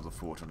can't build a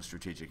fort on a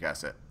strategic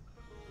asset.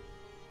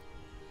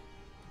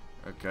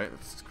 Okay,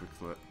 let's just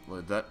quickly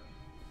load that.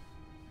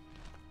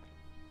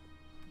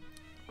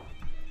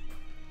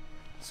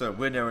 So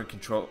we're now in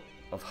control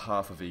of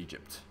half of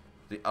Egypt.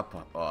 The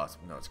upper,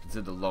 no, it's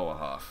considered the lower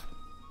half.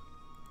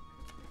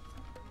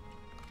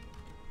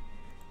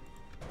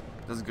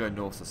 It doesn't go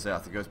north to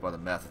south, it goes by the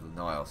mouth of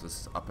the Nile, so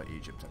this is upper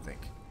Egypt, I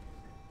think.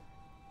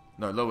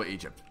 No, lower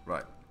Egypt,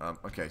 right.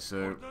 Okay,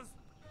 so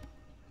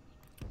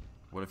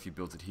what if you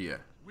built it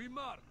here? We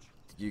march.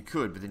 You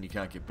could, but then you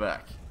can't get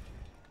back.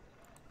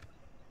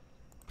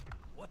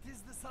 What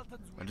is the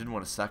Sultan's will? I didn't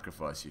want to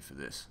sacrifice you for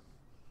this.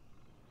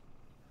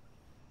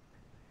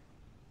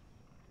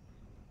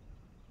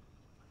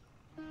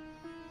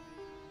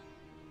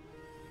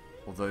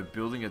 Although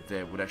building it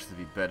there would actually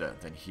be better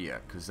than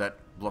here, because that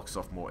blocks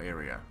off more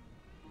area.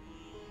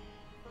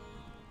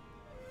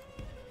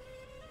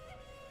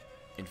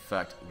 In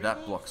fact,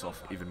 that blocks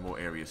off even more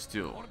area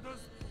still.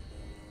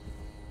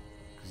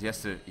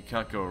 Because he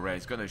can't go around,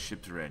 he's got no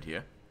ships around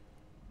here.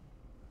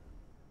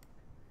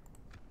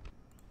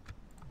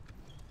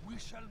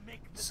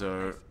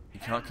 So, he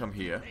can't come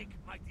here.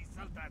 Let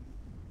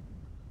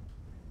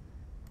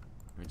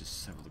me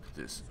just have a look at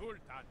this.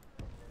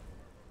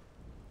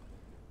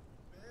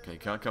 Okay, he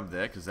can't come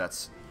there because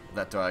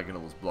that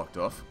diagonal is blocked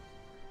off.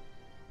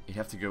 You'd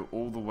have to go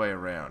all the way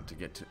around to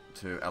get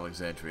to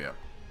Alexandria.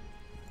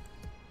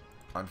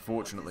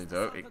 Unfortunately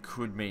though, it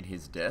could mean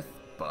his death,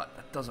 but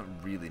that doesn't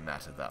really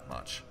matter that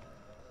much.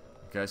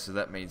 Okay, so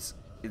that means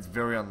it's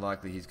very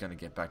unlikely he's going to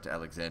get back to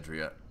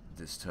Alexandria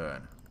this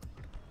turn.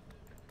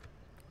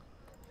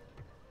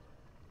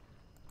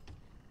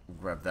 We'll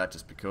grab that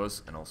just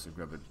because, and also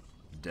grab a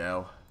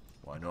Dow,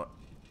 why not?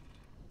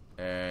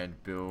 And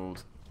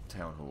build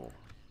Town Hall.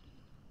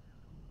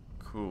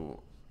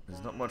 Cool.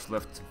 There's not much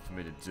left for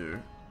me to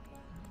do.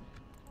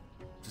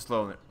 Just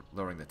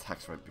lowering the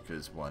tax rate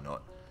because why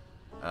not?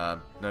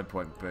 No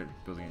point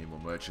building any more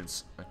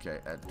merchants. Okay,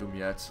 at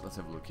Dumyat, let's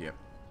have a look here.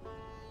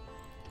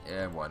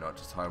 Yeah, why not?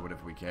 Just hire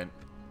whatever we can.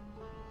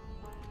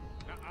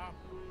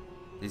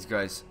 These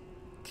guys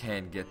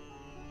can get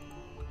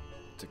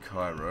to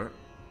Cairo.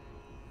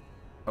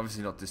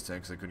 Obviously not this turn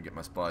because I couldn't get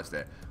my spies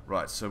there.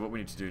 Right, so what we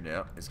need to do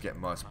now is get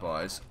my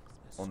spies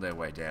on their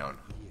way down.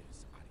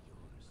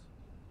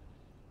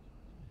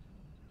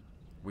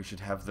 We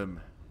should have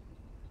them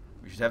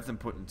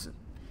put into...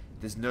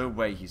 There's no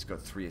way he's got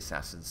 3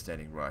 assassins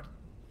standing right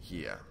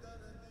here.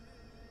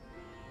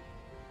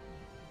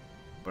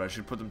 But I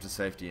should put them to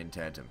safety in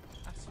tandem.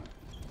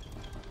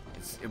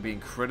 It'll be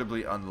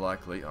incredibly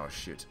unlikely... Oh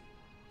shit.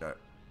 No.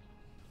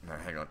 No,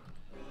 hang on.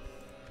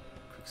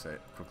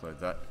 Quick load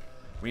that.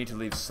 We need to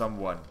leave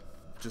someone,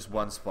 just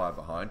one spy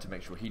behind to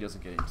make sure he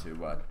doesn't get into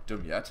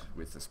Dumyat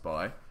with the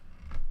spy.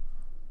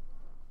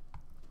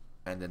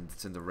 And then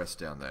send the rest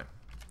down there.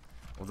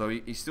 Although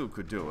he still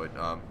could do it.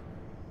 Oh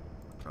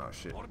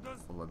shit. All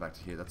the way back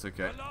to here, that's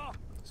okay.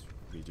 Just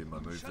redo my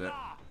move there.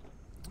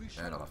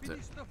 And I'll have to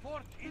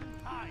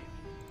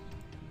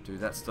do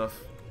that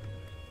stuff.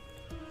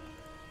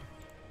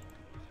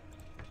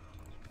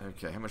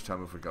 Okay, how much time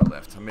have we got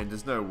left? I mean,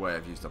 there's no way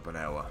I've used up an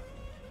hour.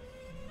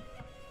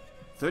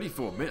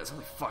 34 minutes?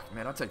 Holy fuck,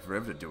 man, I take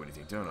forever to do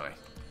anything, don't I?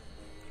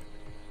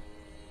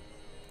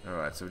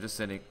 Alright, so we're just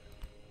send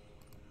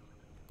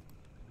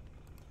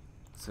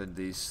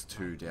these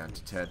 2 down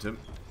to Tantum.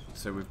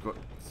 So we've got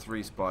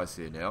 3 spies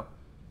here now.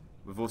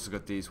 We've also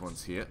got these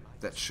ones here.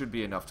 That should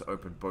be enough to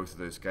open both of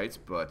those gates,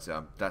 but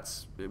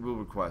it will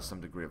require some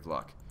degree of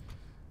luck.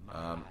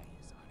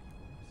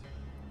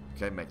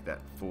 Okay, make that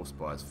 4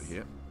 spies for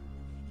here.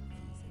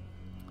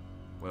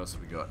 What else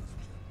have we got?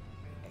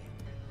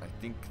 I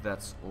think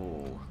that's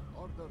all.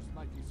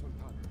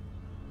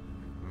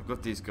 We've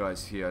got these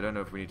guys here. I don't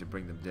know if we need to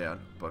bring them down,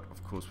 but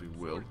of course we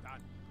will.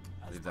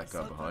 Leave that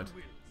guy behind.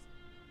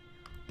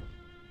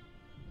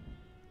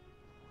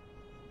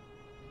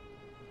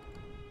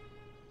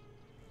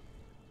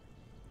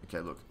 Okay,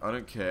 look, I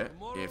don't care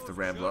if the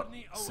Rambler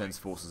sends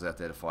forces out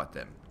there to fight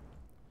them.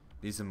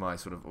 These are my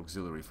sort of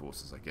auxiliary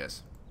forces, I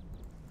guess.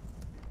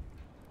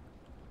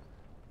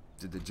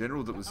 Did the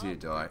general that was here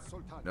die?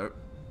 Nope.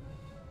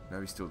 No,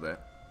 he's still there.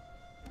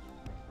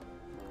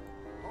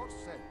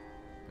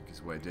 Make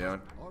his way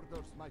down.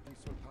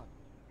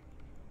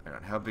 Hang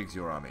on, how big's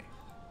your army?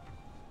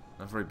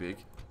 Not very big.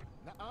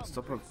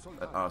 Stop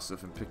at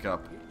Arsuf and pick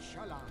up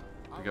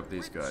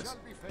these guys.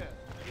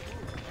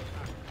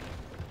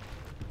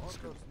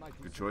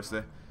 Good choice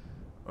there.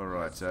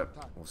 Alright,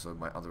 also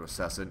my other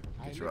assassin.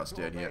 Get your ass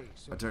down here.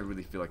 I don't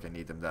really feel like I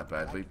need them that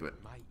badly, but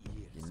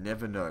you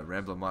never know.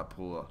 Rambler might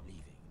pull a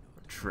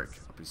trick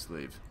up his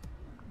sleeve.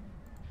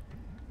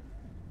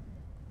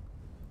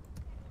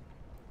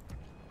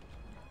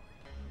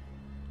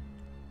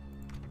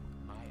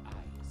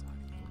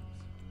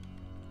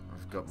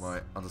 I've got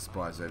my other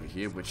spies over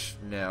here, which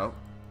now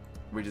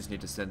we just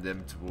need to send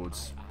them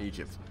towards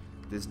Egypt.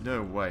 There's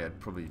no way I'd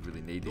probably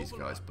really need these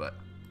guys, but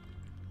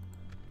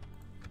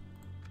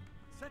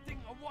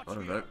I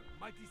don't know.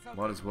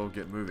 Might as well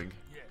get moving.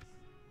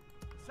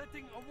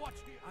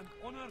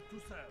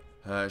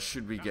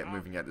 Should we get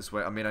moving out this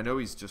way? I mean, I know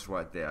he's just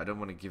right there. I don't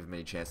want to give him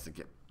any chance to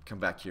come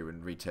back here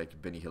and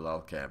retake Beni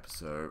Hilal camp,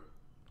 so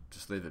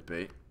just leave it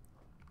be.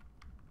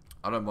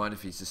 I don't mind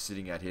if he's just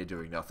sitting out here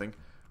doing nothing.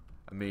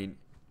 I mean,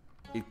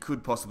 it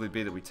could possibly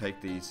be that we take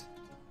these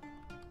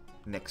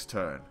next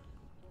turn.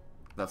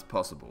 That's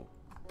possible.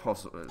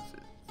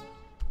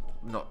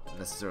 Not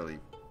necessarily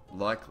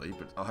likely,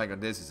 but oh, hang on,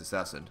 there's his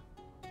assassin.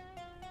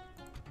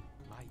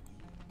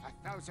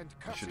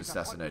 I should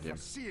assassinate him.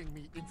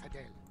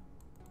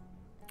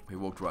 We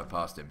walked right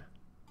past him.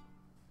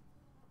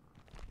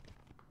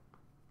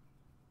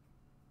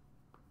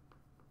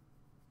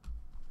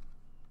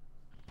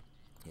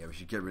 Yeah, we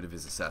should get rid of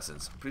his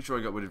assassins. I'm pretty sure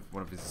I got rid of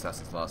one of his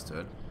assassins last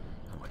turn.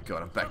 Oh my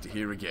god, I'm back to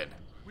here again.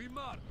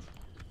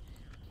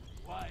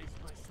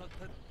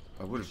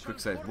 I would have quick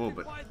saved more,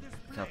 but I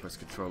can't press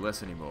Control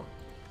S anymore.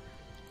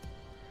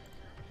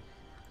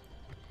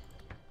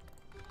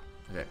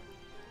 Okay.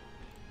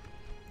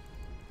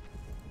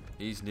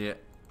 He's near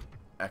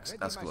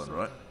Ascalon,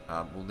 right?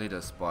 We'll need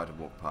a spy to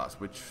walk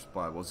past. Which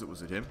spy was it?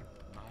 Was it him?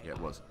 Yeah, it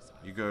was.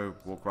 You go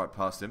walk right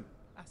past him.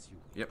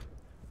 Yep.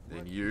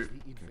 Then you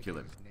can kill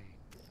him.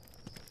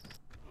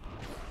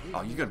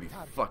 Oh, you're gonna be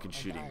fucking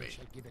shitting me.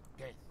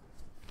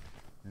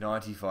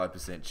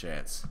 95%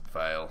 chance.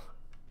 Fail.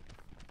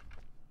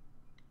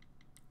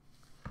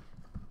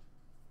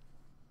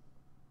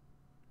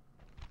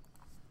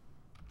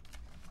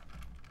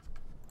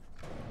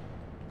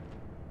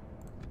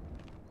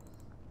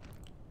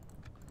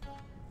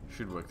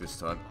 Should work this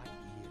time.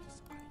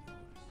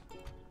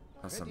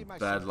 That's some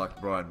bad luck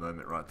Brian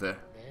moment right there.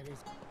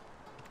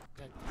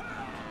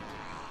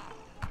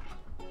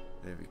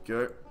 There we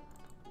go.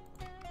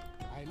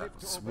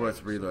 It's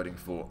worth reloading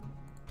for.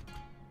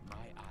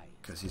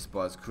 Because his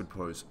spies could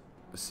pose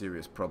a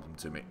serious problem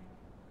to me.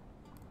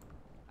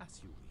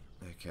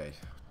 Okay.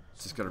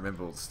 Just gotta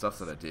remember all the stuff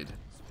that I did.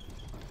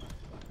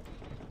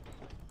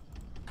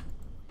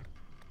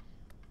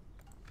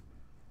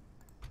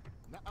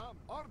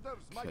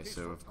 Okay,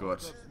 so we've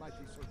got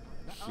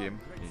him.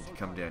 You need to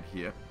come down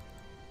here.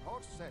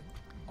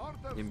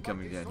 Him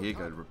coming down here.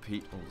 Gotta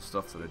repeat all the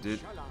stuff that I did.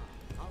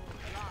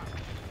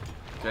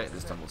 Okay,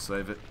 this time we'll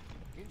save it.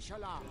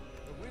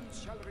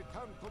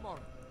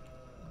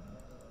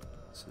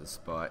 So the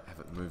spy, have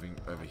it moving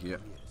over here.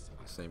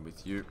 Same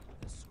with you.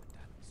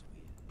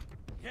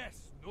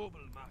 Yes, noble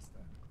master.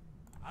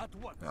 At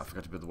once. Oh, I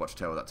forgot to build the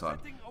watchtower that time.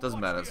 Doesn't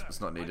matter, it's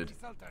not needed.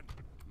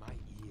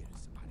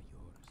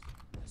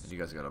 And you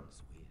guys got a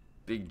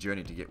big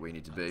journey to get where you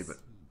need to be, but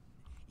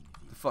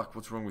the fuck,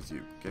 what's wrong with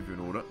you? Gave you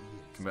an order.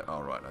 Commit.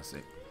 Oh, right, I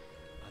see.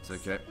 It's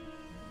okay.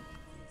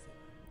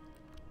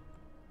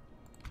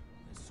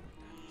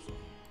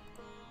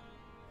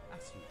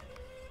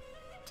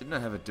 Didn't I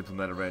have a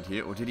diplomat around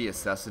here, or did he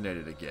assassinate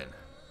it again?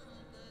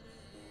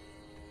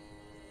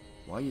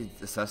 Why are you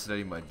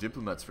assassinating my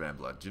diplomats,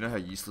 Rambler? Do you know how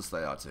useless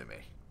they are to me?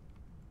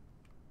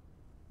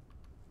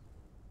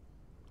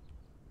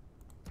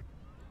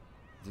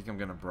 Think I'm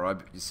gonna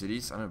bribe your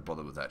cities? I don't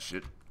bother with that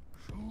shit.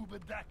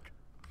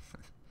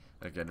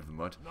 Okay, never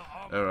mind.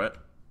 Alright.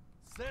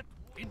 Set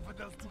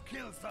infidels to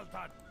kill,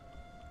 Sultan.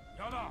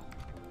 Yalla.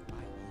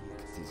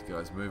 Get these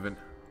guys moving.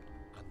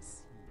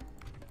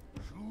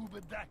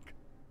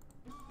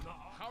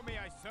 How may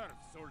I serve,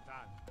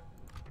 Sultan?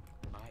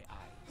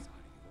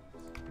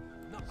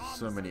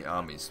 So many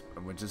armies,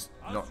 and we're just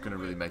not gonna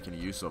really make any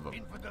use of them.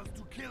 Infidels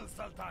to kill,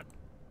 Sultan.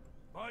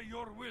 By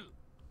your will.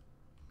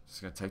 It's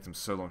gonna take them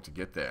so long to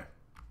get there.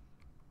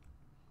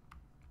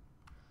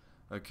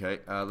 Okay,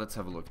 let's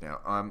have a look now.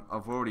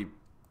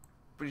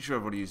 Pretty sure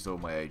I've already used all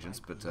my agents,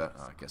 but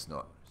I guess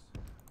not.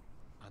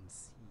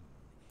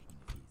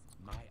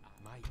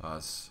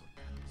 There's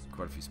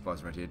quite a few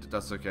spies around here.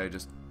 That's okay,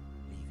 just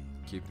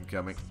keep them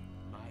coming.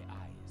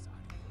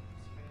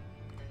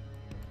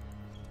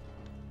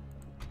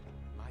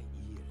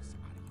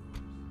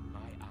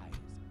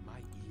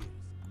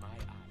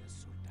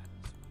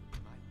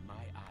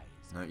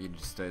 No, you need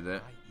to stay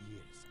there.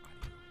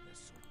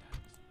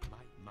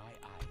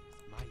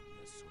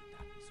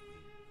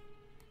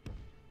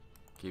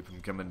 Keep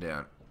them coming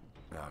down.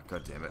 Oh,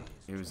 god damn it.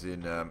 He was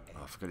in, oh,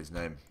 I forgot his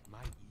name.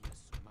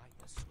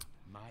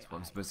 That's why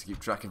I'm supposed to keep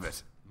track of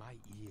it. My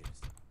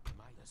ears,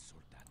 my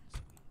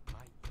sultans,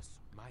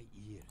 my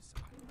ears,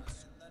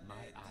 my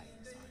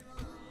eyes are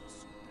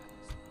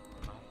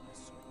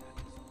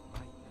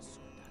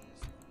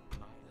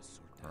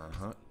the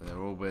sultans. They're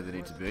all where they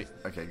need to be.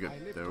 Okay, good.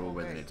 They're all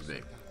where they need to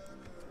be.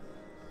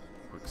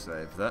 Quick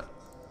save that.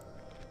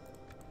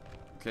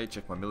 Okay,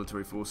 check my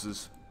military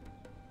forces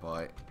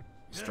by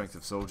strength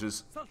of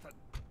soldiers. Sultan,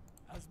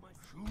 as my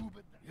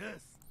Shubad,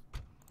 yes,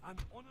 an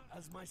honor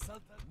as my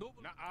Sultan,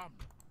 noble. Naam.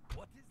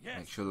 What is yes?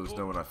 Make sure there was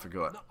no one I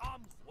forgot.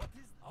 Naam. What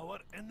is our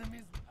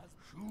enemies as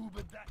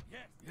Shubad?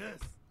 Yes, yes,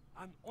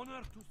 an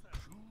honor to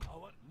serve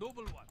our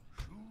noble one.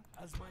 Shu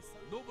as my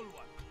son, noble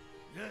one.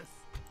 Yes,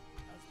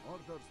 as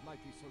Orders,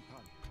 mighty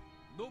Sultan.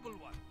 noble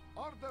one.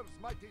 Orders,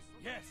 mighty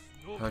Sultan. Yes,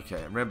 noble.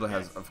 Okay, and Rambler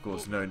has, of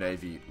course, no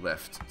navy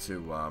left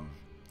to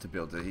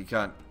build it. He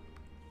can't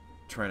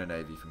train a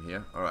navy from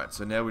here. Alright,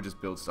 so now we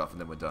just build stuff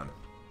and then we're done.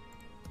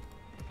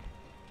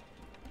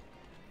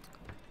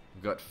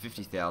 We've got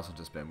 50,000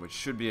 to spend, which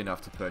should be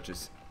enough to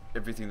purchase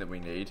everything that we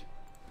need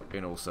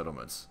in all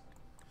settlements.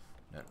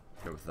 Yeah,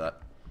 go with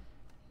that.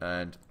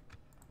 And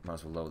might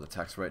as well lower the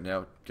tax rate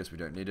now. Guess we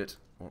don't need it.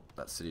 Want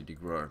that city to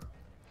grow.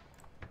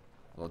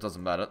 Well, it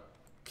doesn't matter.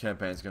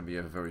 Campaign's going to be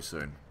over very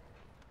soon.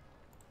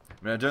 I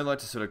mean, I don't like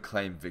to sort of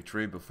claim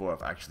victory before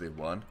I've actually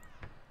won.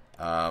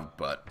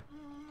 But,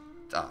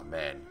 oh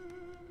man,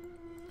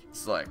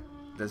 it's like,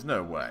 there's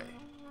no way.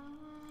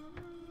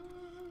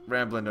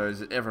 Rambler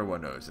knows it,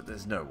 everyone knows it,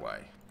 there's no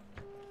way.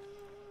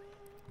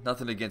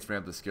 Nothing against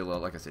Rambler's skill,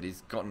 like I said,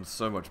 he's gotten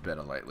so much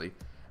better lately,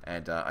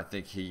 and I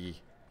think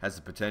he has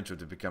the potential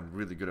to become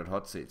really good at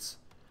hot seats,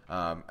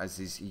 as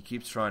he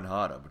keeps trying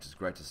harder, which is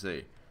great to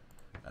see.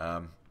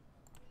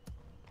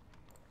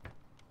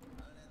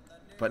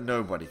 But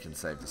nobody can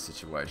save the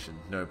situation,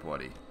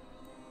 nobody.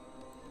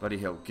 Bloody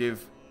hell,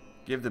 give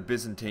the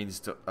Byzantines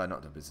to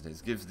not the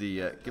Byzantines. Give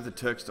the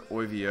Turks to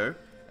Oivio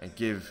and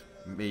give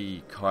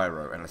me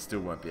Cairo, and I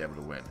still won't be able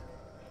to win.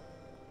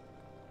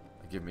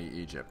 Give me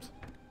Egypt.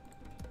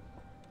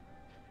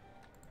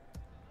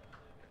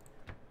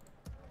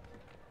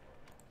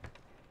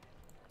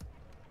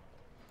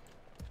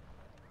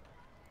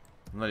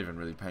 I'm not even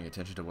really paying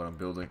attention to what I'm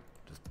building.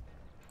 Just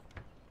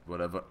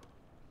whatever.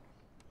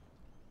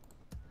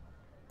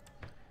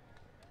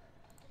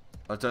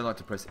 I don't like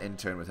to press end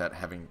turn without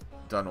having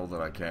done all that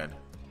I can.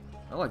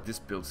 I like this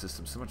build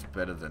system so much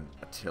better than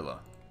Attila.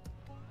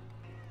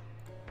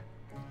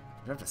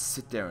 You don't have to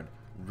sit there and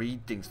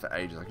read things for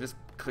ages. I can just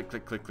click,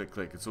 click, click, click,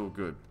 click. It's all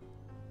good.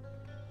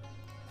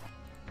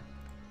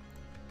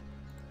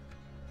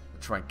 I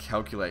try and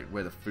calculate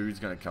where the food's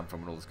going to come from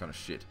and all this kind of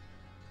shit.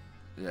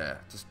 Yeah,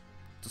 just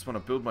want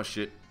to build my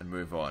shit and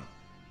move on.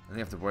 All you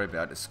have to worry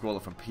about is squalor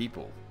from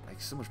people.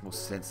 Makes so much more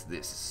sense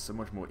this. It's so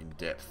much more in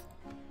depth.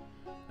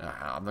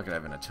 I'm not going to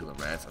have an Attila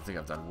rant. I think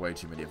I've done way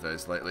too many of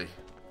those lately.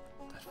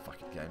 That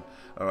fucking game.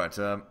 Alright,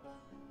 I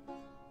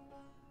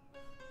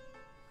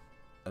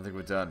think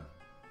we're done.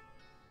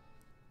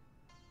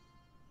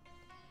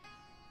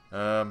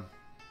 Alright,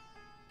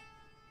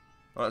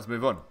 let's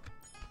move on.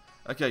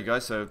 Okay,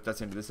 guys, so that's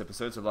the end of this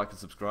episode. So like and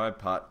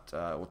subscribe.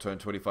 Or turn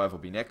 25 will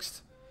be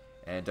next.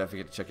 And don't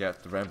forget to check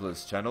out the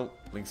Ramblers channel.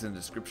 Links in the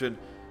description.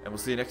 And we'll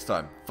see you next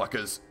time.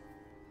 Fuckers.